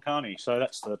odds on, can't he? So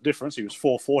that's the difference. He was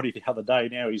 $4.40 the other day.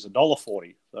 Now he's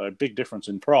 $1.40. So a big difference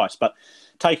in price. But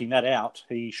taking that out,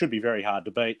 he should be very hard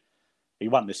to beat. He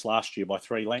won this last year by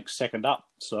 3 lengths, second up.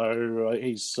 So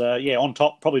he's, on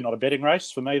top. Probably not a betting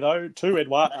race for me, though. Two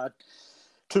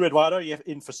Eduardo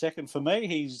in for second for me.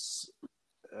 He's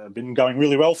been going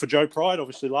really well for Joe Pride.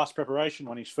 Obviously, last preparation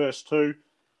won his first 2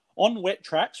 on wet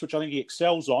tracks, which I think he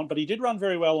excels on. But he did run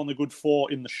very well on the good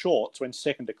 4 in the shorts when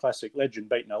second to Classic Legend,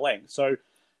 beating a length. So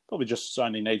probably just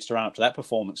only needs to run up to that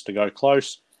performance to go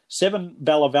close. 7,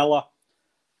 Bella Vella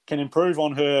can improve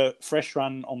on her fresh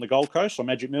run on the Gold Coast on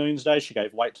Magic Millions Day. She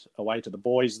gave weight away to the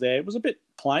boys there. It was a bit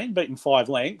plain, beaten 5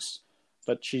 lengths,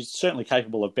 but she's certainly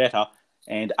capable of better.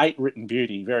 And 8, Written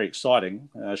Beauty, very exciting.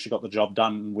 She got the job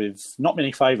done with not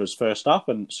many favours first up,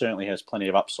 and certainly has plenty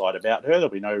of upside about her. There'll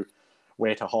be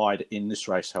nowhere to hide in this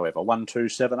race, however. 1, 2,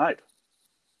 7, 8.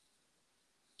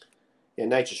 Yeah,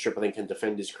 Nature Strip, I think, can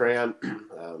defend his crown.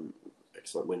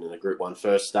 Excellent win in a Group 1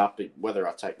 first up. Whether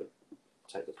I take the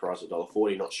price of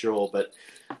 $1.40, not sure, but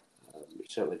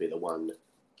certainly be the one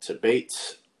to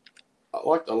beat. I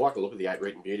like the look of the 8,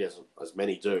 Written Beauty, as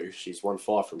many do. She's won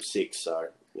 5 from 6, so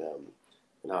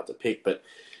hard to pick. But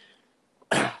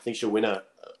I think she'll win a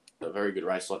very good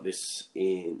race like this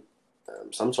in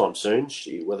sometime soon.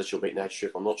 Whether she'll beat Nature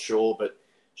Strip, I'm not sure, but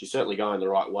she's certainly going the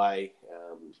right way.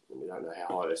 We don't know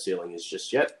how high her ceiling is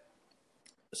just yet.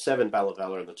 The 7, Bella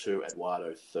Vella, and the 2,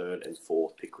 Eduardo, third and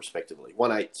fourth pick respectively.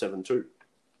 1, 8, 7, 2.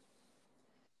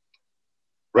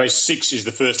 Race 6 is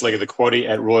the first leg of the quaddie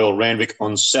at Royal Randwick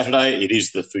on Saturday. It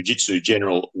is the Fujitsu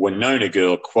General Winona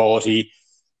Girl Quality,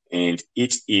 and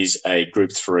it is a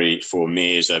Group 3 for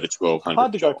mares over 1,200.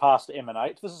 Hard to go past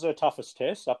Emanate. This is her toughest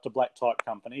test, up to Black Type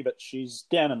Company, but she's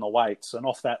down in the weights, and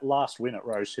off that last win at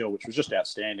Rose Hill, which was just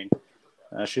outstanding,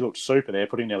 she looked super there,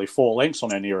 putting nearly 4 lengths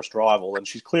on her nearest rival, and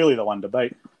she's clearly the one to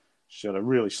beat. She's got a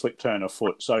really slick turn of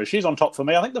foot. So she's on top for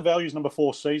me. I think the value's number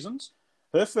 4, Seasons.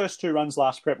 Her first 2 runs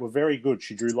last prep were very good.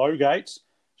 She drew low gates.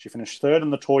 She finished 3rd in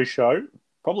the Toy Show,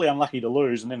 probably unlucky to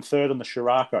lose, and then 3rd in the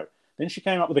Shirako. Then she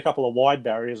came up with a couple of wide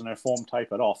barriers and her form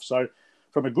tapered off. So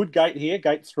from a good gate here,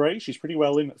 gate 3, she's pretty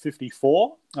well in at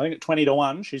 54. I think at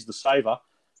 20-1, she's the saver.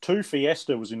 2,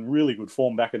 Fiesta was in really good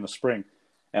form back in the spring.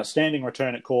 Outstanding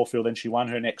return at Caulfield, and she won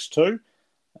her next 2.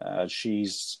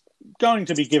 She's going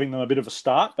to be giving them a bit of a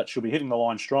start, but she'll be hitting the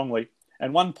line strongly.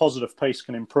 And 1 Positive Piece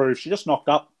can improve. She just knocked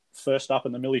up first up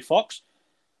in the Millie Fox,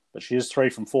 but she is 3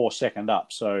 from 4 second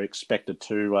up, so expected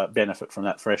to benefit from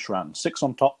that fresh run. 6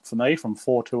 on top for me from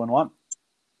 4, 2 and 1.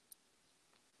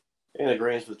 In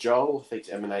agreement with Joel, I think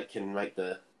Emanate can make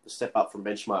the step up from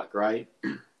benchmark grade.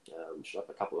 She's up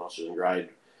a couple of notches in grade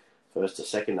first to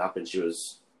second up, and she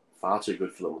was far too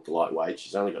good for them with the lightweight.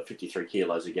 She's only got 53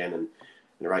 kilos again, and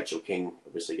Rachel King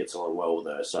obviously gets along well with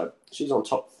her. So she's on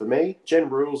top for me. Jen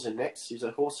Rules in next. She's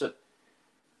a horse that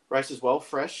races well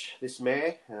fresh, this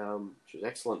mare. She was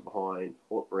excellent behind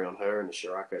Hawkbury on her in the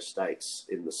Shirako Stakes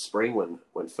in the spring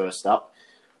when first up.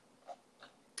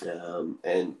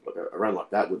 And look, a run like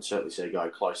that would certainly see her go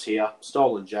close here.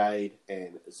 Stolen Jade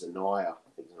and Zanaya.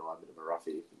 I think Zanaya a bit of a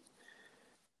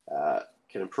roughie.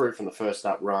 Can improve from the first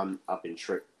up run up in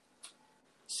trip.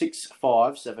 6,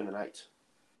 5, 7 and 8.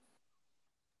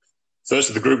 First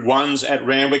of the Group 1s at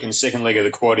Randwick, and second leg of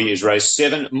the quaddie is race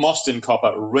 7. Mostyn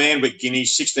Copper, Randwick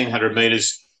Guineas, 1,600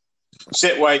 metres.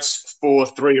 Set weights for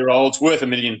 3-year-olds, worth $1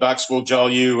 million. Well,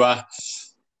 Joel, you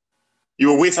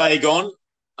were with Agon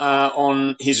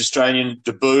on his Australian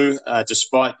debut,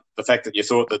 despite the fact that you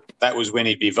thought that was when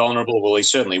he'd be vulnerable. Well, he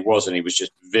certainly wasn't. He was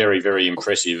just very, very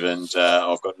impressive, and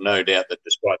I've got no doubt that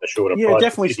despite the shorter price,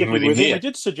 definitely sticking with him. here. We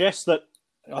did suggest that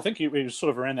I think he was sort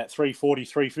of around that 340,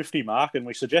 350 mark, and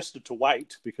we suggested to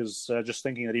wait because just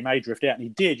thinking that he may drift out, and he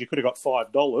did. You could have got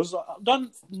 $5. I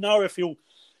don't know if he'll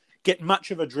get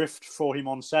much of a drift for him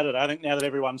on Saturday. I think now that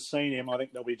everyone's seen him, I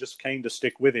think they'll be just keen to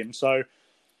stick with him. So,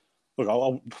 look,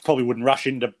 I probably wouldn't rush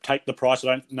in to take the price. I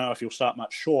don't know if he'll start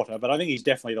much shorter, but I think he's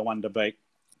definitely the one to beat.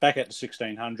 Back at the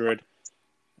 1600.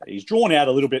 He's drawn out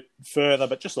a little bit further,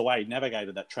 but just the way he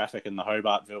navigated that traffic in the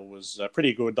Hobartville was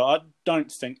pretty good. I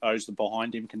don't think those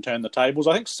behind him can turn the tables.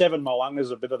 I think 7 Mo'unga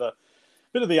is a bit of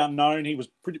the unknown. He was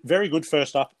very good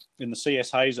first up in the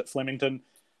CS Hayes at Flemington.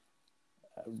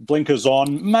 Blinkers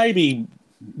on, maybe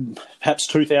perhaps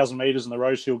 2,000 metres in the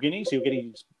Rosehill Guineas. He'll get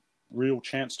his real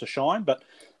chance to shine, but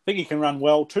I think he can run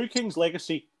well. Two Kings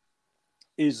Legacy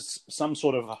is some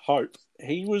sort of a hope.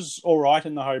 He was all right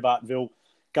in the Hobartville,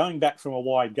 going back from a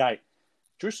wide gate.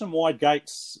 Drew some wide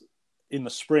gates in the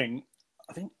spring.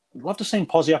 I think I'd love to see him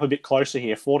posse up a bit closer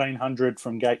here, 1,400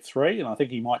 from gate 3, and I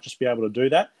think he might just be able to do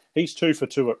that. He's 2 for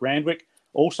 2 at Randwick,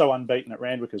 also unbeaten at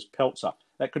Randwick as Peltzer.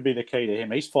 That could be the key to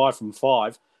him. He's 5 from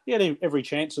 5. He had every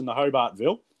chance in the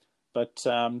Hobartville, but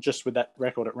just with that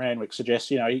record at Randwick suggests,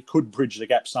 he could bridge the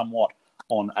gap somewhat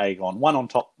on Agon. 1 on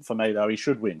top for me, though. He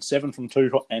should win. 7 from 2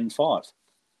 and 5.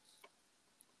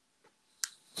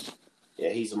 Yeah,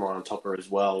 he's a mine on topper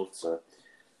as well. So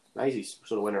Maisie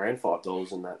sort of went around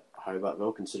 $5 in that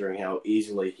Hobartville, considering how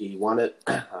easily he won it.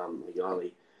 He can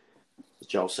only, as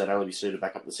Joel said, only be suited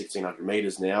back up to 1,600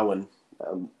 metres now, and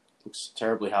looks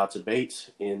terribly hard to beat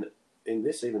in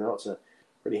this, even though it's a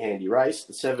pretty handy race.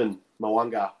 The 7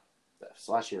 Mo'unga,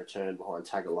 slashing return behind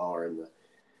Tagaloa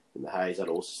in the Hayes, that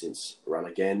also since run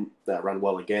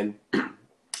well again,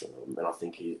 and I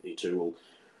think he too will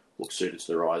look suited to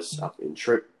the rise up in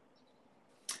trip.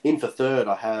 In for third,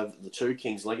 I have the 2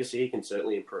 Kings Legacy. He can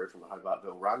certainly improve from the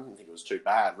Hobartville run. I didn't think it was too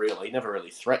bad, really. He never really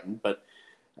threatened, but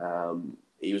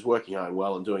he was working home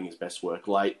well and doing his best work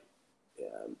late.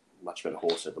 Much better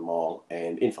horse at the mile.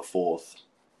 And in for fourth,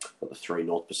 got the 3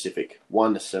 North Pacific,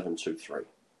 1 to 7, 2, 3.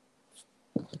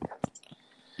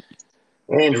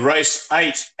 And race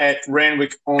 8 at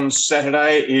Randwick on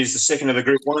Saturday is the second of the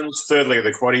Group 1s, third leg of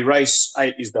the quaddie. Race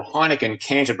 8 is the Heineken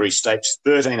Canterbury Stakes,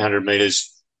 1,300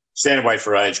 metres. Standard weight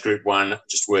for age, Group 1,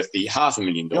 just worth the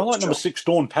 $500,000. I like number 6,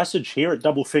 Dawn Passage here at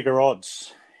double figure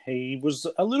odds. He was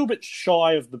a little bit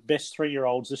shy of the best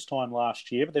 3-year-olds this time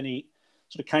last year, but then he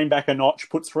sort of came back a notch,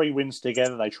 put 3 wins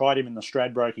together. They tried him in the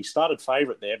Stradbroke. He started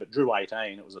favourite there, but drew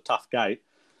 18. It was a tough gate.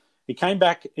 He came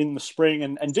back in the spring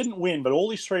and didn't win, but all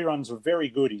these 3 runs were very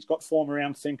good. He's got form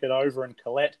around Think It Over and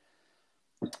Colette.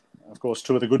 Of course,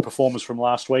 2 of the good performers from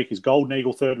last week. His Golden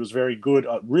Eagle third was very good.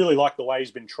 I really like the way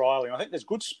he's been trialling. I think there's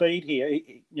good speed here.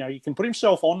 He can put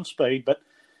himself on speed, but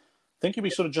I think he'll be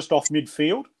sort of just off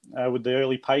midfield with the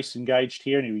early pace engaged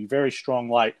here, and he'll be very strong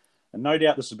late. And no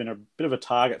doubt this has been a bit of a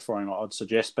target for him, I'd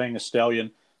suggest. Being a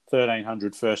stallion,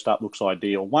 1,300 first up looks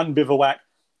ideal. 1 Bivouac,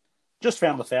 just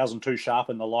found the 1,002 sharp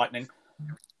in the Lightning.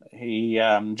 He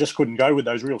just couldn't go with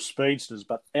those real speedsters,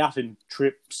 but out in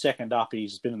trip, second up,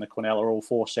 he's been in the Quinella all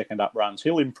 4 second up runs.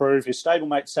 He'll improve. His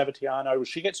stablemate, Savatiano,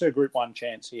 she gets her Group 1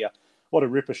 chance here. What a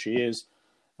ripper she is.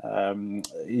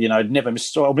 Never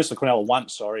missed the Quinella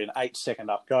once, and 8 second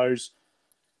up goes.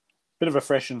 Bit of a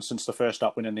freshen since the first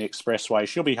up win in the Expressway.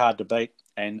 She'll be hard to beat.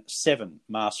 And 7,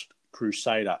 Masked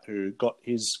Crusader, who got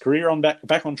his career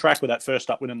back on track with that first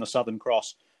up win in the Southern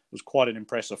Cross. It was quite an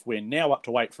impressive win. Now up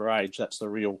to weight for age, that's the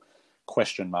real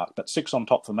question mark. But 6 on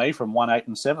top for me from 1, 8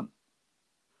 and 7.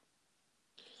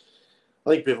 I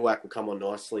think Bivouac will come on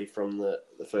nicely from the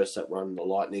first up run, the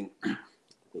Lightning. I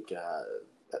think at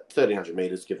 1,300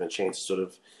 metres, given a chance to sort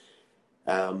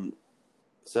of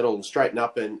settle and straighten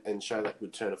up and show that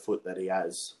good turn of foot that he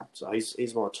has. So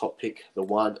he's my top pick, the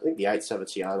 1. I think the 8,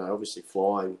 Savatiano, obviously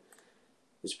flying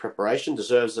his preparation,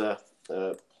 deserves a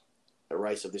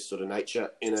race of this sort of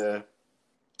nature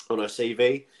on her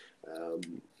CV.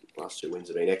 Last 2 wins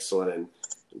have been excellent and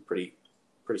pretty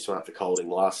smart for Colding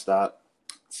last start.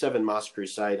 7, Masked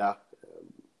Crusader,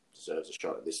 deserves a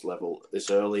shot at this level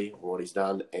this early, what he's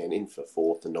done. And in for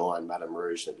fourth, the 9, Madame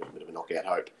Rouge, they've got a bit of a knockout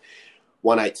hope.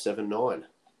 1, 8, 7, 9.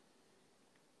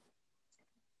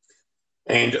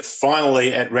 And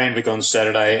finally at Randwick on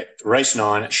Saturday, race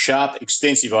 9, Sharp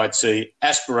Extensive IC,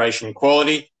 Aspiration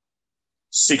Quality,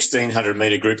 1,600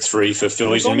 metre Group 3 for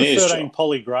fillies and mares. 13,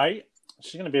 Polly Gray.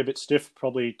 She's going to be a bit stiff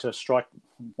probably to strike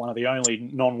one of the only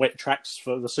non-wet tracks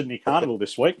for the Sydney Carnival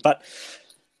this week, but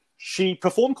she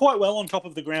performed quite well on top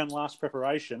of the ground last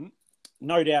preparation.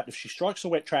 No doubt if she strikes a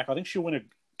wet track, I think she'll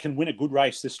can win a good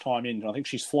race this time in. I think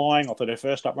she's flying. I thought her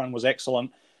first up run was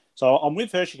excellent. So I'm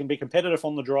with her. She can be competitive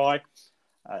on the dry.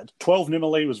 12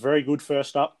 Nimmerly was very good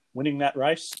first up, winning that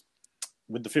race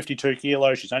with the 52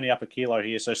 kilos. She's only up a kilo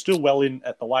here, so still well in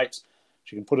at the weights.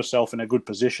 She can put herself in a good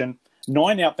position.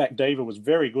 9 Outback Diva was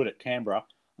very good at Canberra.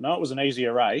 I know it was an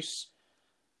easier race,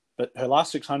 but her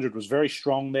last 600 was very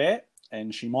strong there,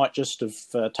 and she might just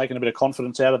have taken a bit of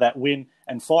confidence out of that win.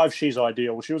 And 5 She's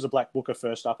Ideal. Well, she was a Black Booker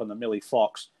first up in the Millie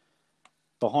Fox.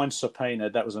 Behind Subpoena,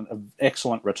 that was an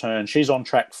excellent return. She's on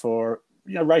track for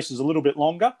races a little bit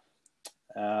longer.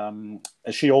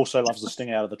 She also loves the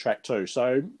sting out of the track too.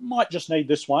 So might just need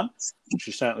this one.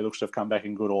 She certainly looks to have come back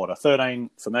in good order. 13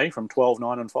 for me from 12,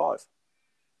 9 and 5.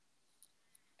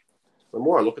 The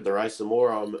more I look at the race, the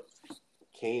more I'm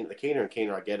keen. The keener and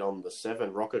keener I get on the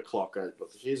 7 Rocket Clock.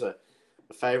 She's a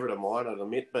favourite of mine, I'd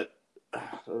admit, but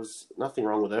there was nothing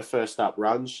wrong with her first up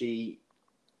run. She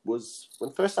was,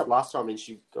 when first up last time, and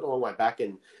she got a long way back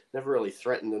and never really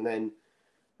threatened, and then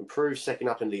improved second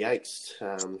up into the eights,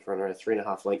 running around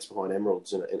 3.5 lengths behind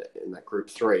Emeralds in that Group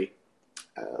 3.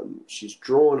 She's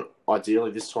drawn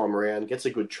ideally this time around, gets a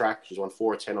good track. She's won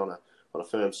 4 or 10 on a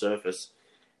firm surface,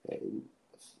 and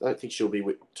I don't think she'll be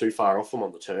too far off them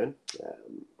on the turn.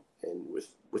 And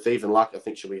with even luck, I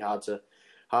think she'll be hard to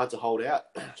hold out.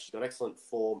 She's got excellent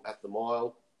form at the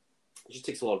mile. She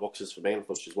ticks a lot of boxes for me. I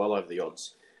thought she's well over the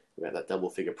odds about that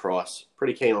double-figure price.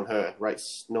 Pretty keen on her.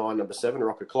 Race 9, number 7,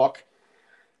 Rocket Clock.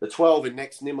 The 12 in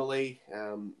next, Nimmerly.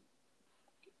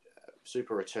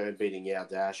 Super return, beating Yao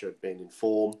Dash, who had been in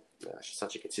form. She's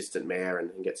such a consistent mare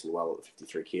and gets in well at the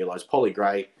 53 kilos. Polly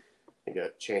Gray, I think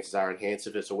her chances are enhanced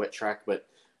if it's a wet track, but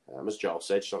as Joel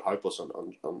said, she's not hopeless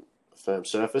on a firm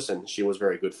surface, and she was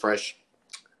very good fresh.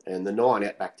 And the 9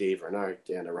 Outback Diva, I know,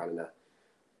 down to run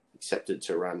accepted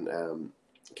to run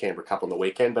Canberra Cup on the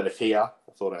weekend, but here,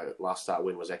 I thought her last start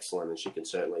win was excellent, and she can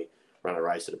certainly run a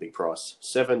race at a big price.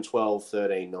 7, 12,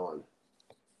 13, 9.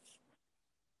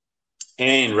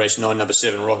 And race 9, number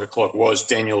 7, Rocket Clock was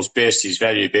Daniel's best. His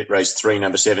value bet race 3,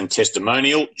 number 7,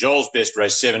 Testimonial. Joel's best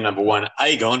race 7, number 1,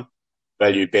 Aegon.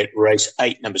 Value bet race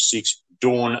 8, number 6,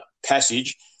 Dawn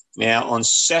Passage. Now, on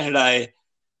Saturday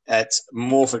at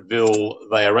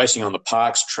Morfettville, they are racing on the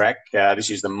Parks track.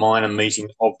 This is the minor meeting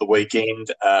of the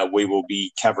weekend. We will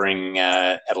be covering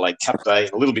Adelaide Cup Day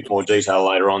in a little bit more detail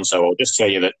later on, so I'll just tell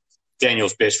you that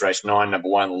Daniel's best race 9, number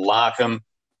 1, Larkham,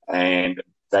 and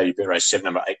value bet race 7,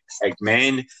 number 8,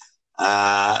 Hagman.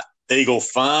 Eagle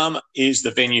Farm is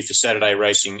the venue for Saturday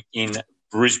racing in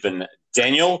Brisbane.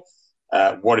 Daniel,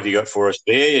 what have you got for us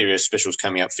there? Your specials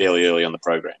coming up fairly early on the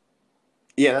program.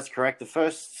 Yeah, that's correct. The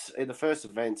first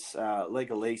events,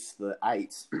 Legalese, the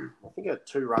 8. I think her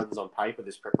 2 runs on paper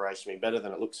this preparation better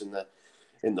than it looks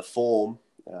in the form.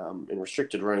 In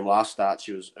restricted room last start,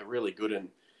 she was really good in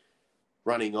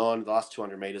running on. The last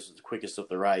 200 metres was the quickest of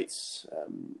the rates.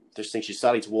 Just think she's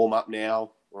starting to warm up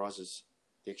now. Rises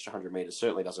the extra 100 metres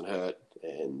certainly doesn't hurt.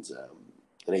 And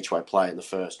an each way play in the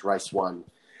first. Race 1,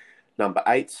 number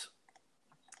 8.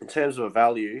 In terms of a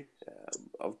value,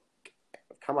 I've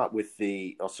come up with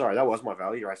that was my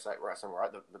value, race 8, race number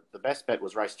 8. The best bet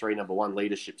was race 3, number 1,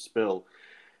 Leadership Spill.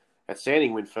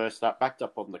 Outstanding win first up, backed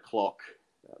up on the clock.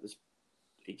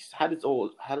 He's had it all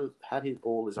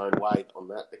his own way on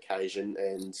that occasion,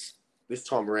 and this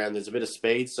time around there's a bit of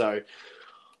speed, so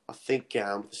I think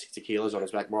with the 60 kilos on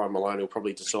his back, Myron Malone will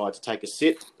probably decide to take a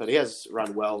sit, but he has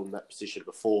run well in that position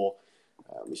before.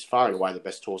 He's far and away the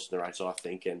best horse in the race, I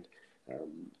think, and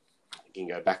he can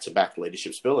go back-to-back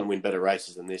Leadership Spill and win better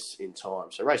races than this in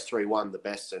time. So race 3 won the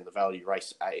best, and the value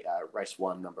race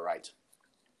 1, number 8.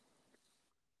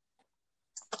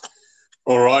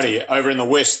 Alrighty, over in the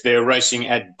west, they're racing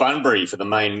at Bunbury for the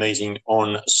main meeting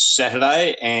on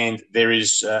Saturday, and there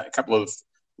is a couple of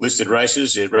listed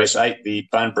races. Race 8, the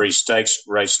Bunbury Stakes.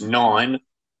 Race 9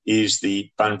 is the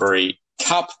Bunbury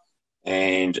Cup,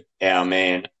 and our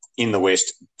man in the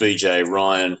west, BJ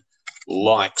Ryan,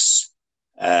 likes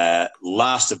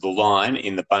last of the line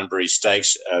in the Bunbury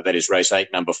Stakes. That is race 8,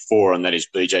 number 4, and that is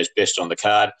BJ's best on the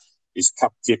card. His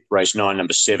cup tip, race 9,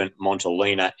 number 7,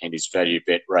 Montalina, and his value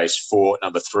bet, race 4,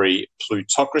 number 3,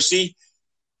 Plutocracy.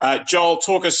 Joel,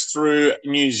 talk us through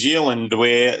New Zealand,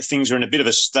 where things are in a bit of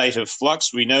a state of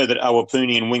flux. We know that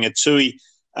Awapuni and Wingatui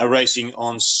are racing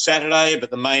on Saturday, but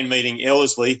the main meeting,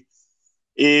 Ellerslie,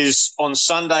 is on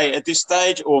Sunday at this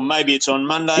stage, or maybe it's on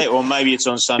Monday, or maybe it's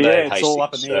on Sunday. Yeah, it's all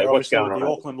up in the air. Obviously, with the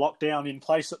Auckland lockdown in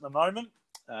place at the moment,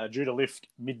 due to lift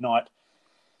midnight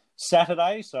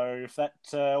Saturday. So if that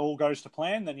all goes to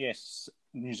plan, then yes,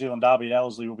 New Zealand Derby at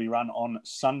Ellerslie will be run on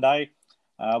Sunday.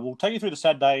 We'll take you through the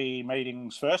Saturday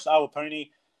meetings first.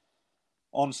 Awapuni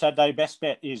on Saturday, best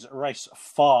bet is race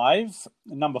 5,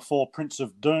 number 4, Prince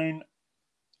of Doon.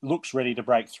 looks ready to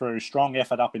break through. Strong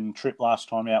effort up in trip last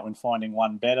time out when finding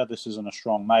one better. This isn't a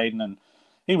strong maiden, and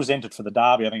he was entered for the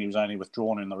Derby. I think he was only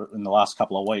withdrawn in the last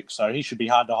couple of weeks, so he should be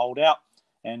hard to hold out.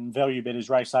 And value bet is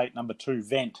race 8, number 2,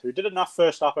 Vent, who did enough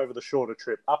first up over the shorter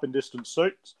trip. Up in distance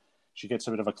suits. She gets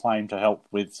a bit of a claim to help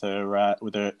with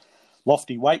her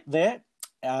lofty weight there.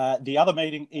 The other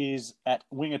meeting is at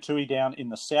Wingatui down in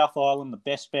the South Island. The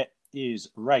best bet is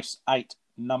race 8,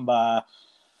 number...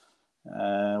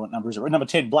 what number is it? Number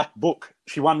 10, Black Book.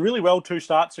 She won really well 2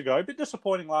 starts ago. A bit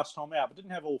disappointing last time out, but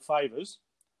didn't have all favours.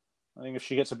 I think if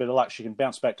she gets a bit of luck, she can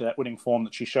bounce back to that winning form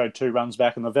that she showed 2 runs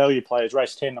back. And the value play is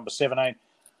race 10, number 17,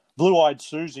 Blue-Eyed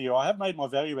Susie. I have made my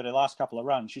value at her last couple of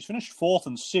runs. She's finished 4th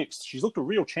and 6th. She's looked a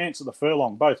real chance at the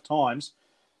furlong both times.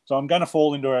 So I'm going to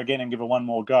fall into her again and give her one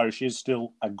more go. She is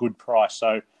still a good price,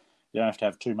 so you don't have to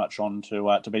have too much on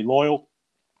to be loyal.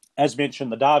 As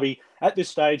mentioned, the Derby at this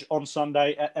stage on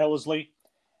Sunday at Ellerslie.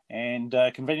 And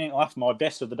convenient enough, my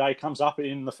best of the day comes up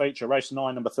in the feature, race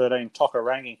 9, number 13,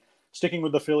 Tokarangi. Sticking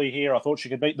with the filly here, I thought she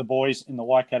could beat the boys in the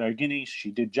Waikato Guineas. She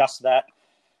did just that.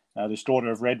 This daughter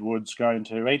of Redwood's going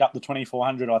to eat up the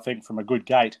 2400, I think, from a good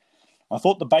gate. I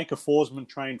thought the Baker Forsman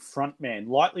trained frontman,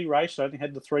 lightly raced, only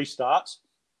had the 3 starts,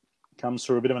 comes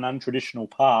through a bit of an untraditional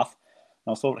path.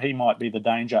 I thought he might be the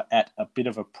danger at a bit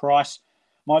of a price.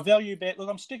 My value bet, look,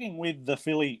 I'm sticking with the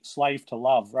filly Slave to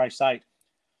Love, race 8.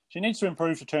 She needs to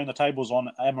improve to turn the tables on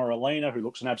Amaralina, who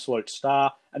looks an absolute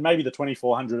star, and maybe the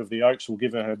 2400 of the Oaks will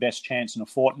give her best chance in a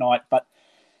fortnight. But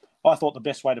I thought the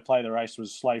best way to play the race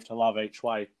was Slave to Love each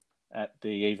way at the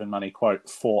even money quote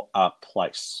for a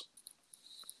place.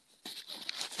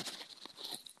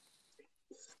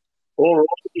 All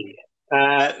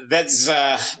right. That's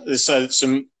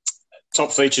some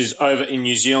top features over in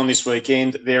New Zealand this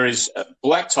weekend. There is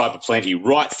black type aplenty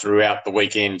right throughout the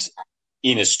weekend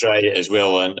in Australia as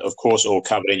well, and of course all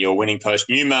covered in your winning post.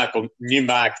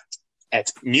 Newmarket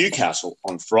at Newcastle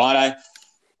on Friday.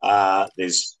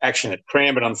 There's action at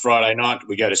Cranbourne on Friday night.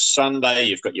 We go to Sunday.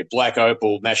 You've got your Black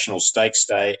Opal National Stakes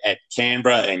Day at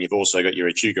Canberra, and you've also got your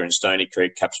Echuca and Stony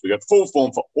Creek Cups. We've got full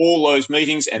form for all those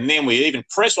meetings, and then we even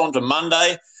press on to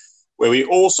Monday, where we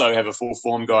also have a full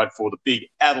form guide for the big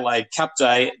Adelaide Cup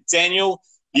Day. Daniel,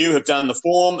 you have done the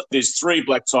form. There's 3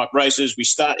 black type races. We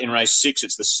start in race 6.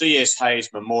 It's the CS Hayes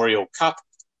Memorial Cup,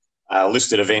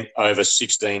 listed event over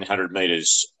 1,600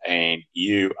 metres. And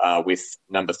you are with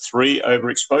number 3,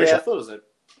 Overexposure. Yeah, I thought it was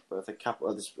worth a couple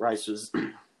of this race was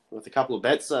with a couple of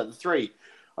bets. The 3,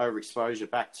 Overexposure,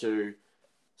 back to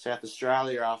South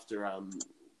Australia after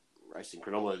racing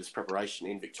predominantly this preparation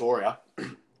in Victoria.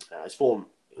 His form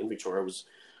in Victoria was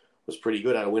pretty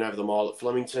good. Had a win over the mile at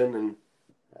Flemington, and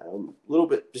a little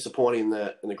bit disappointing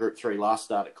in the Group 3 last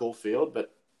start at Caulfield,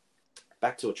 but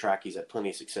back to a track he's had plenty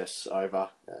of success over.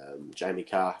 Jamie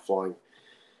Carr flying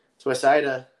to SA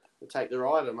to take the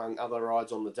ride among other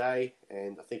rides on the day,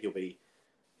 and I think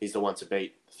he's the one to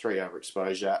beat. 3,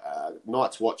 Overexposure.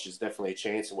 Night's Watch is definitely a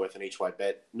chance and worth an each way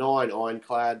bet. 9,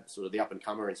 Ironclad, sort of the up and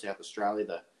comer in South Australia,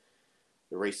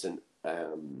 the recent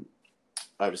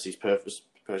overseas purchase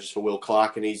for Will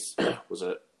Clark, and he's was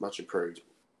a much improved.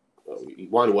 He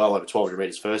won well over 1,200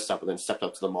 metres first up, and then stepped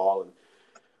up to the mile and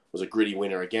was a gritty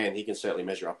winner again. He can certainly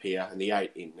measure up here, and the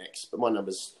 8 in next. But my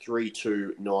numbers 3,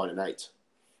 2, 9, and 8.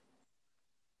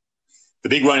 The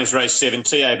big one is race 7,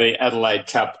 TAB Adelaide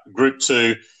Cup, Group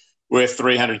 2, worth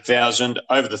 300,000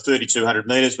 over the 3,200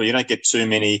 metres, but you don't get too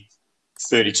many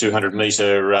 3,200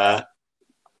 metre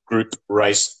group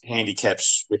race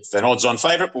handicaps with an odds-on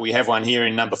favourite, but we have one here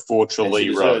in number 4, Tralee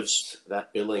Rose.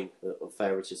 That billing of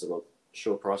favouritism, of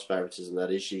short price favouritism,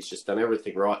 that is. She's just done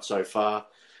everything right so far.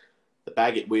 The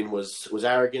Baggett win was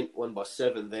arrogant, won by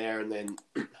 7 there, and then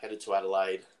headed to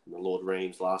Adelaide in the Lord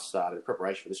Reams last start in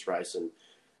preparation for this race,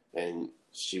 and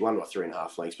she won by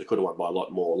 3.5 lengths, but could have won by a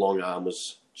lot more. Long Arm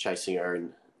was chasing her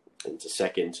into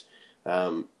second.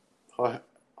 How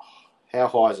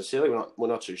high is the ceiling? We're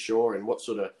not too sure, and what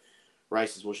sort of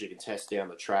races will she contest down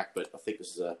the track, but I think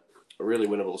this is a really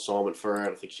winnable assignment for her,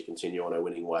 and I think she'll continue on her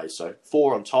winning way. So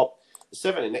 4 on top. The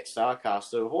 7 in next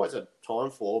Starcaster, I've always had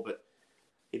time for, but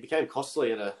he became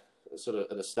costly at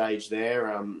a stage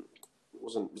there.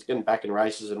 Was getting back in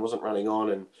races and wasn't running on,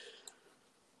 and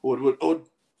would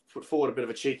put forward a bit of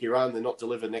a cheeky run, then not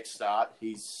deliver next start.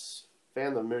 He's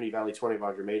found the Moonee Valley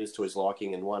 2,500 metres to his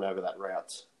liking and won over that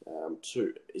route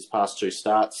his past 2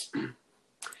 starts.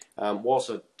 Whilst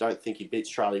I don't think he beats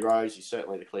Charlie Rose, he's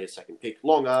certainly the clear second pick.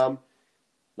 Long Arm,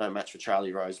 no match for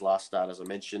Charlie Rose last start, as I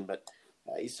mentioned, but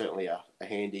he's certainly a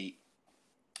handy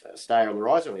stayer on the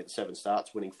rise. Only had 7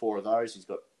 starts, winning 4 of those. He's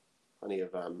got plenty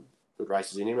of good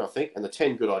races in him, I think. And the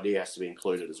 10 Good Idea has to be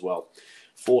included as well.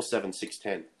 4, 7, 6,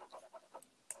 10.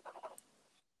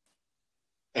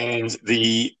 And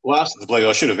the last of the blue,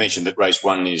 I should have mentioned that race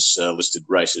 1 is listed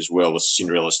race as well, the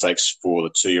Cinderella Stakes for the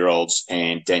 2-year-olds,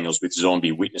 and Daniels with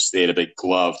Zombie Witness there to beat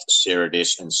Gloved,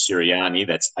 Serades and Siriani.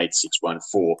 That's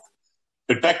 8-6-1-4.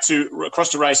 But back to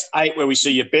across to race 8, where we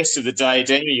see your best of the day.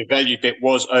 Daniel, your value bet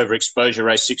was Overexposure,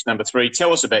 race 6, number 3.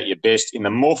 Tell us about your best in the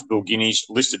Morphettville Guineas,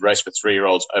 listed race for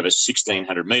 3-year-olds over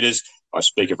 1,600 metres. I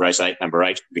speak of race 8, number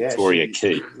 8, Victoria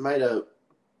Key. Made a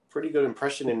pretty good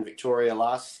impression in Victoria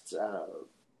last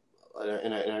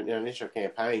in an initial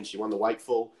campaign. She won the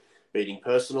Wakeful, beating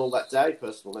Personal that day.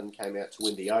 Personal then came out to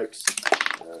win the Oaks.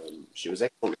 She was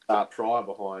excellent start prior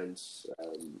behind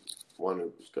one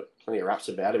who's got plenty of raps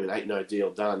about him, and Ain't No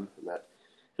Deal Done in that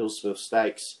Hillsmith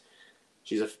Stakes.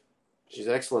 She's an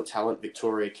excellent talent,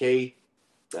 Victoria Key.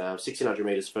 1,600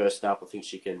 metres first up. I think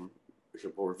she'll be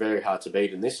very hard to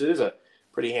beat. And this is a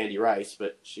pretty handy race,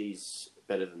 but she's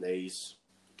better than these,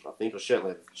 I think. Or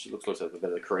certainly she looks like a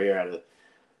better career out of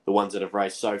the ones that have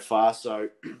raced so far. So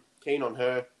keen on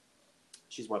her.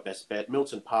 She's my best bet.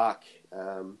 Milton Park,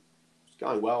 is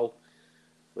going well.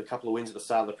 With a couple of wins at the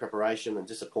start of the preparation and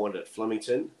disappointed at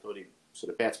Flemington. Thought he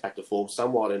sort of bounced back to form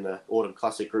somewhat in the Autumn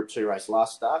Classic Group 2 race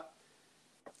last start.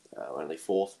 Went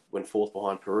fourth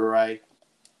behind Perure.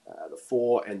 The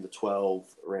 4 and the 12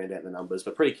 round out the numbers,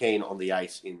 but pretty keen on the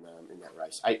 8 in that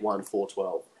race. 8-1,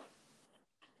 4-12.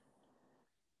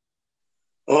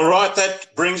 All right,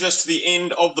 that brings us to the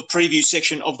end of the preview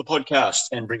section of the podcast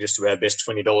and brings us to our best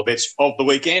 $20 bets of the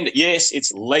weekend. Yes,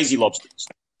 it's Lazy Lobsters.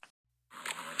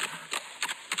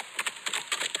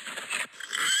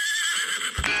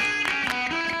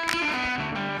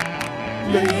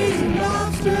 Lazy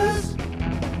Lobsters.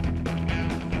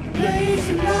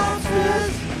 Lazy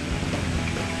Lobsters.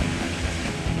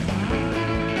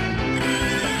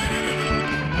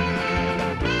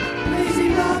 Lazy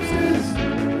Lobsters.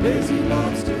 Lazy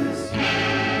Lobsters.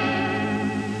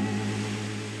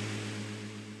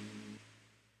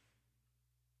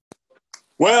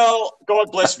 Well,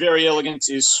 God bless Very Elegant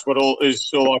is all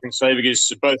I can say, because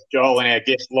both Joel and our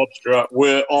guest Lobster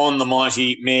were on the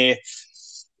mighty mare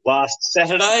last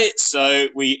Saturday, so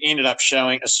we ended up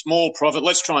showing a small profit.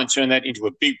 Let's try and turn that into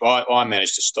a big buy. I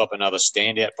managed to stop another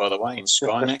standout, by the way, in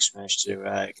Skymax. Managed to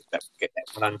get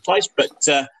that one unplaced, but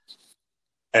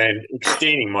and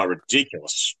extending my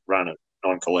ridiculous run of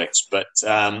non-collects. But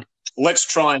let's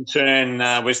try and turn.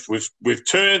 We've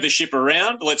turned the ship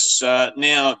around. Let's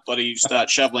now bloody start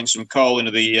shoveling some coal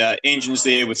into the engines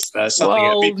there with something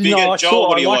a bit bigger. No, Joel,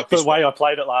 what do you like the this way one? I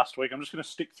played it last week. I'm just going to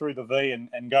stick through the V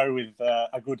and go with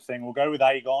a good thing. We'll go with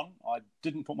Aegon. I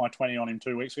didn't put my 20 on him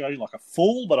 2 weeks ago like a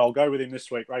fool, but I'll go with him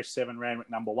this week. Race 7, Randwick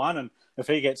number 1, and if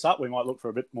he gets up, we might look for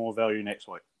a bit more value next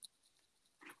week.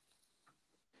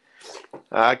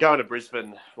 Going to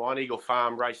Brisbane, Wine Eagle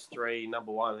Farm, race 3,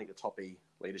 number 1. I think the Toppy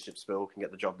leadership spill can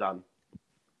get the job done.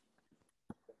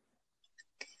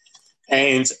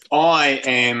 And I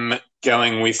am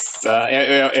going with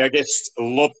our guest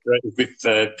Lobster with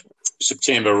the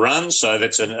September run, so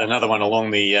that's another one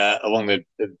along the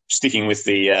sticking with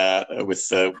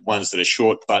the ones that are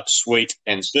short but sweet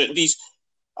and certainties.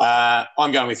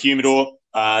 I'm going with Humidor,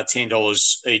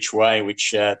 $10 each way,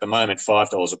 which at the moment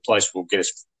 $5 a place will get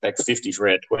us back 50 for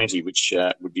our 20, which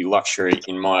would be luxury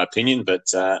in my opinion. But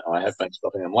I have been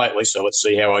stopping them lately, so let's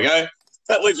see how I go.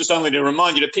 That leaves us only to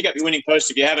remind you to pick up your winning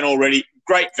post if you haven't already.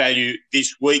 Great value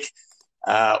this week.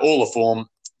 All the form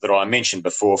that I mentioned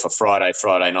before for Friday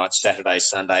night, Saturday,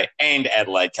 Sunday, and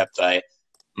Adelaide Cup Day,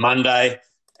 Monday.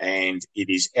 And it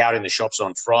is out in the shops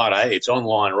on Friday. It's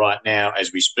online right now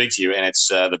as we speak to you, and it's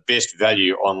the best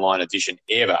value online edition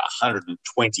ever,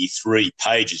 123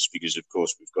 pages, because, of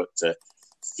course, we've got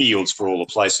fields for all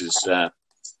the places,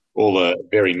 all the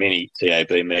very many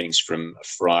TAB meetings from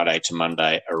Friday to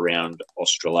Monday around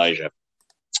Australasia.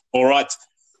 All right,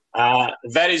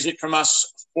 that is it from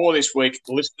us for this week,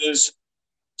 listeners.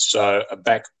 So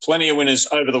back plenty of winners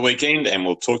over the weekend, and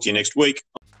we'll talk to you next week.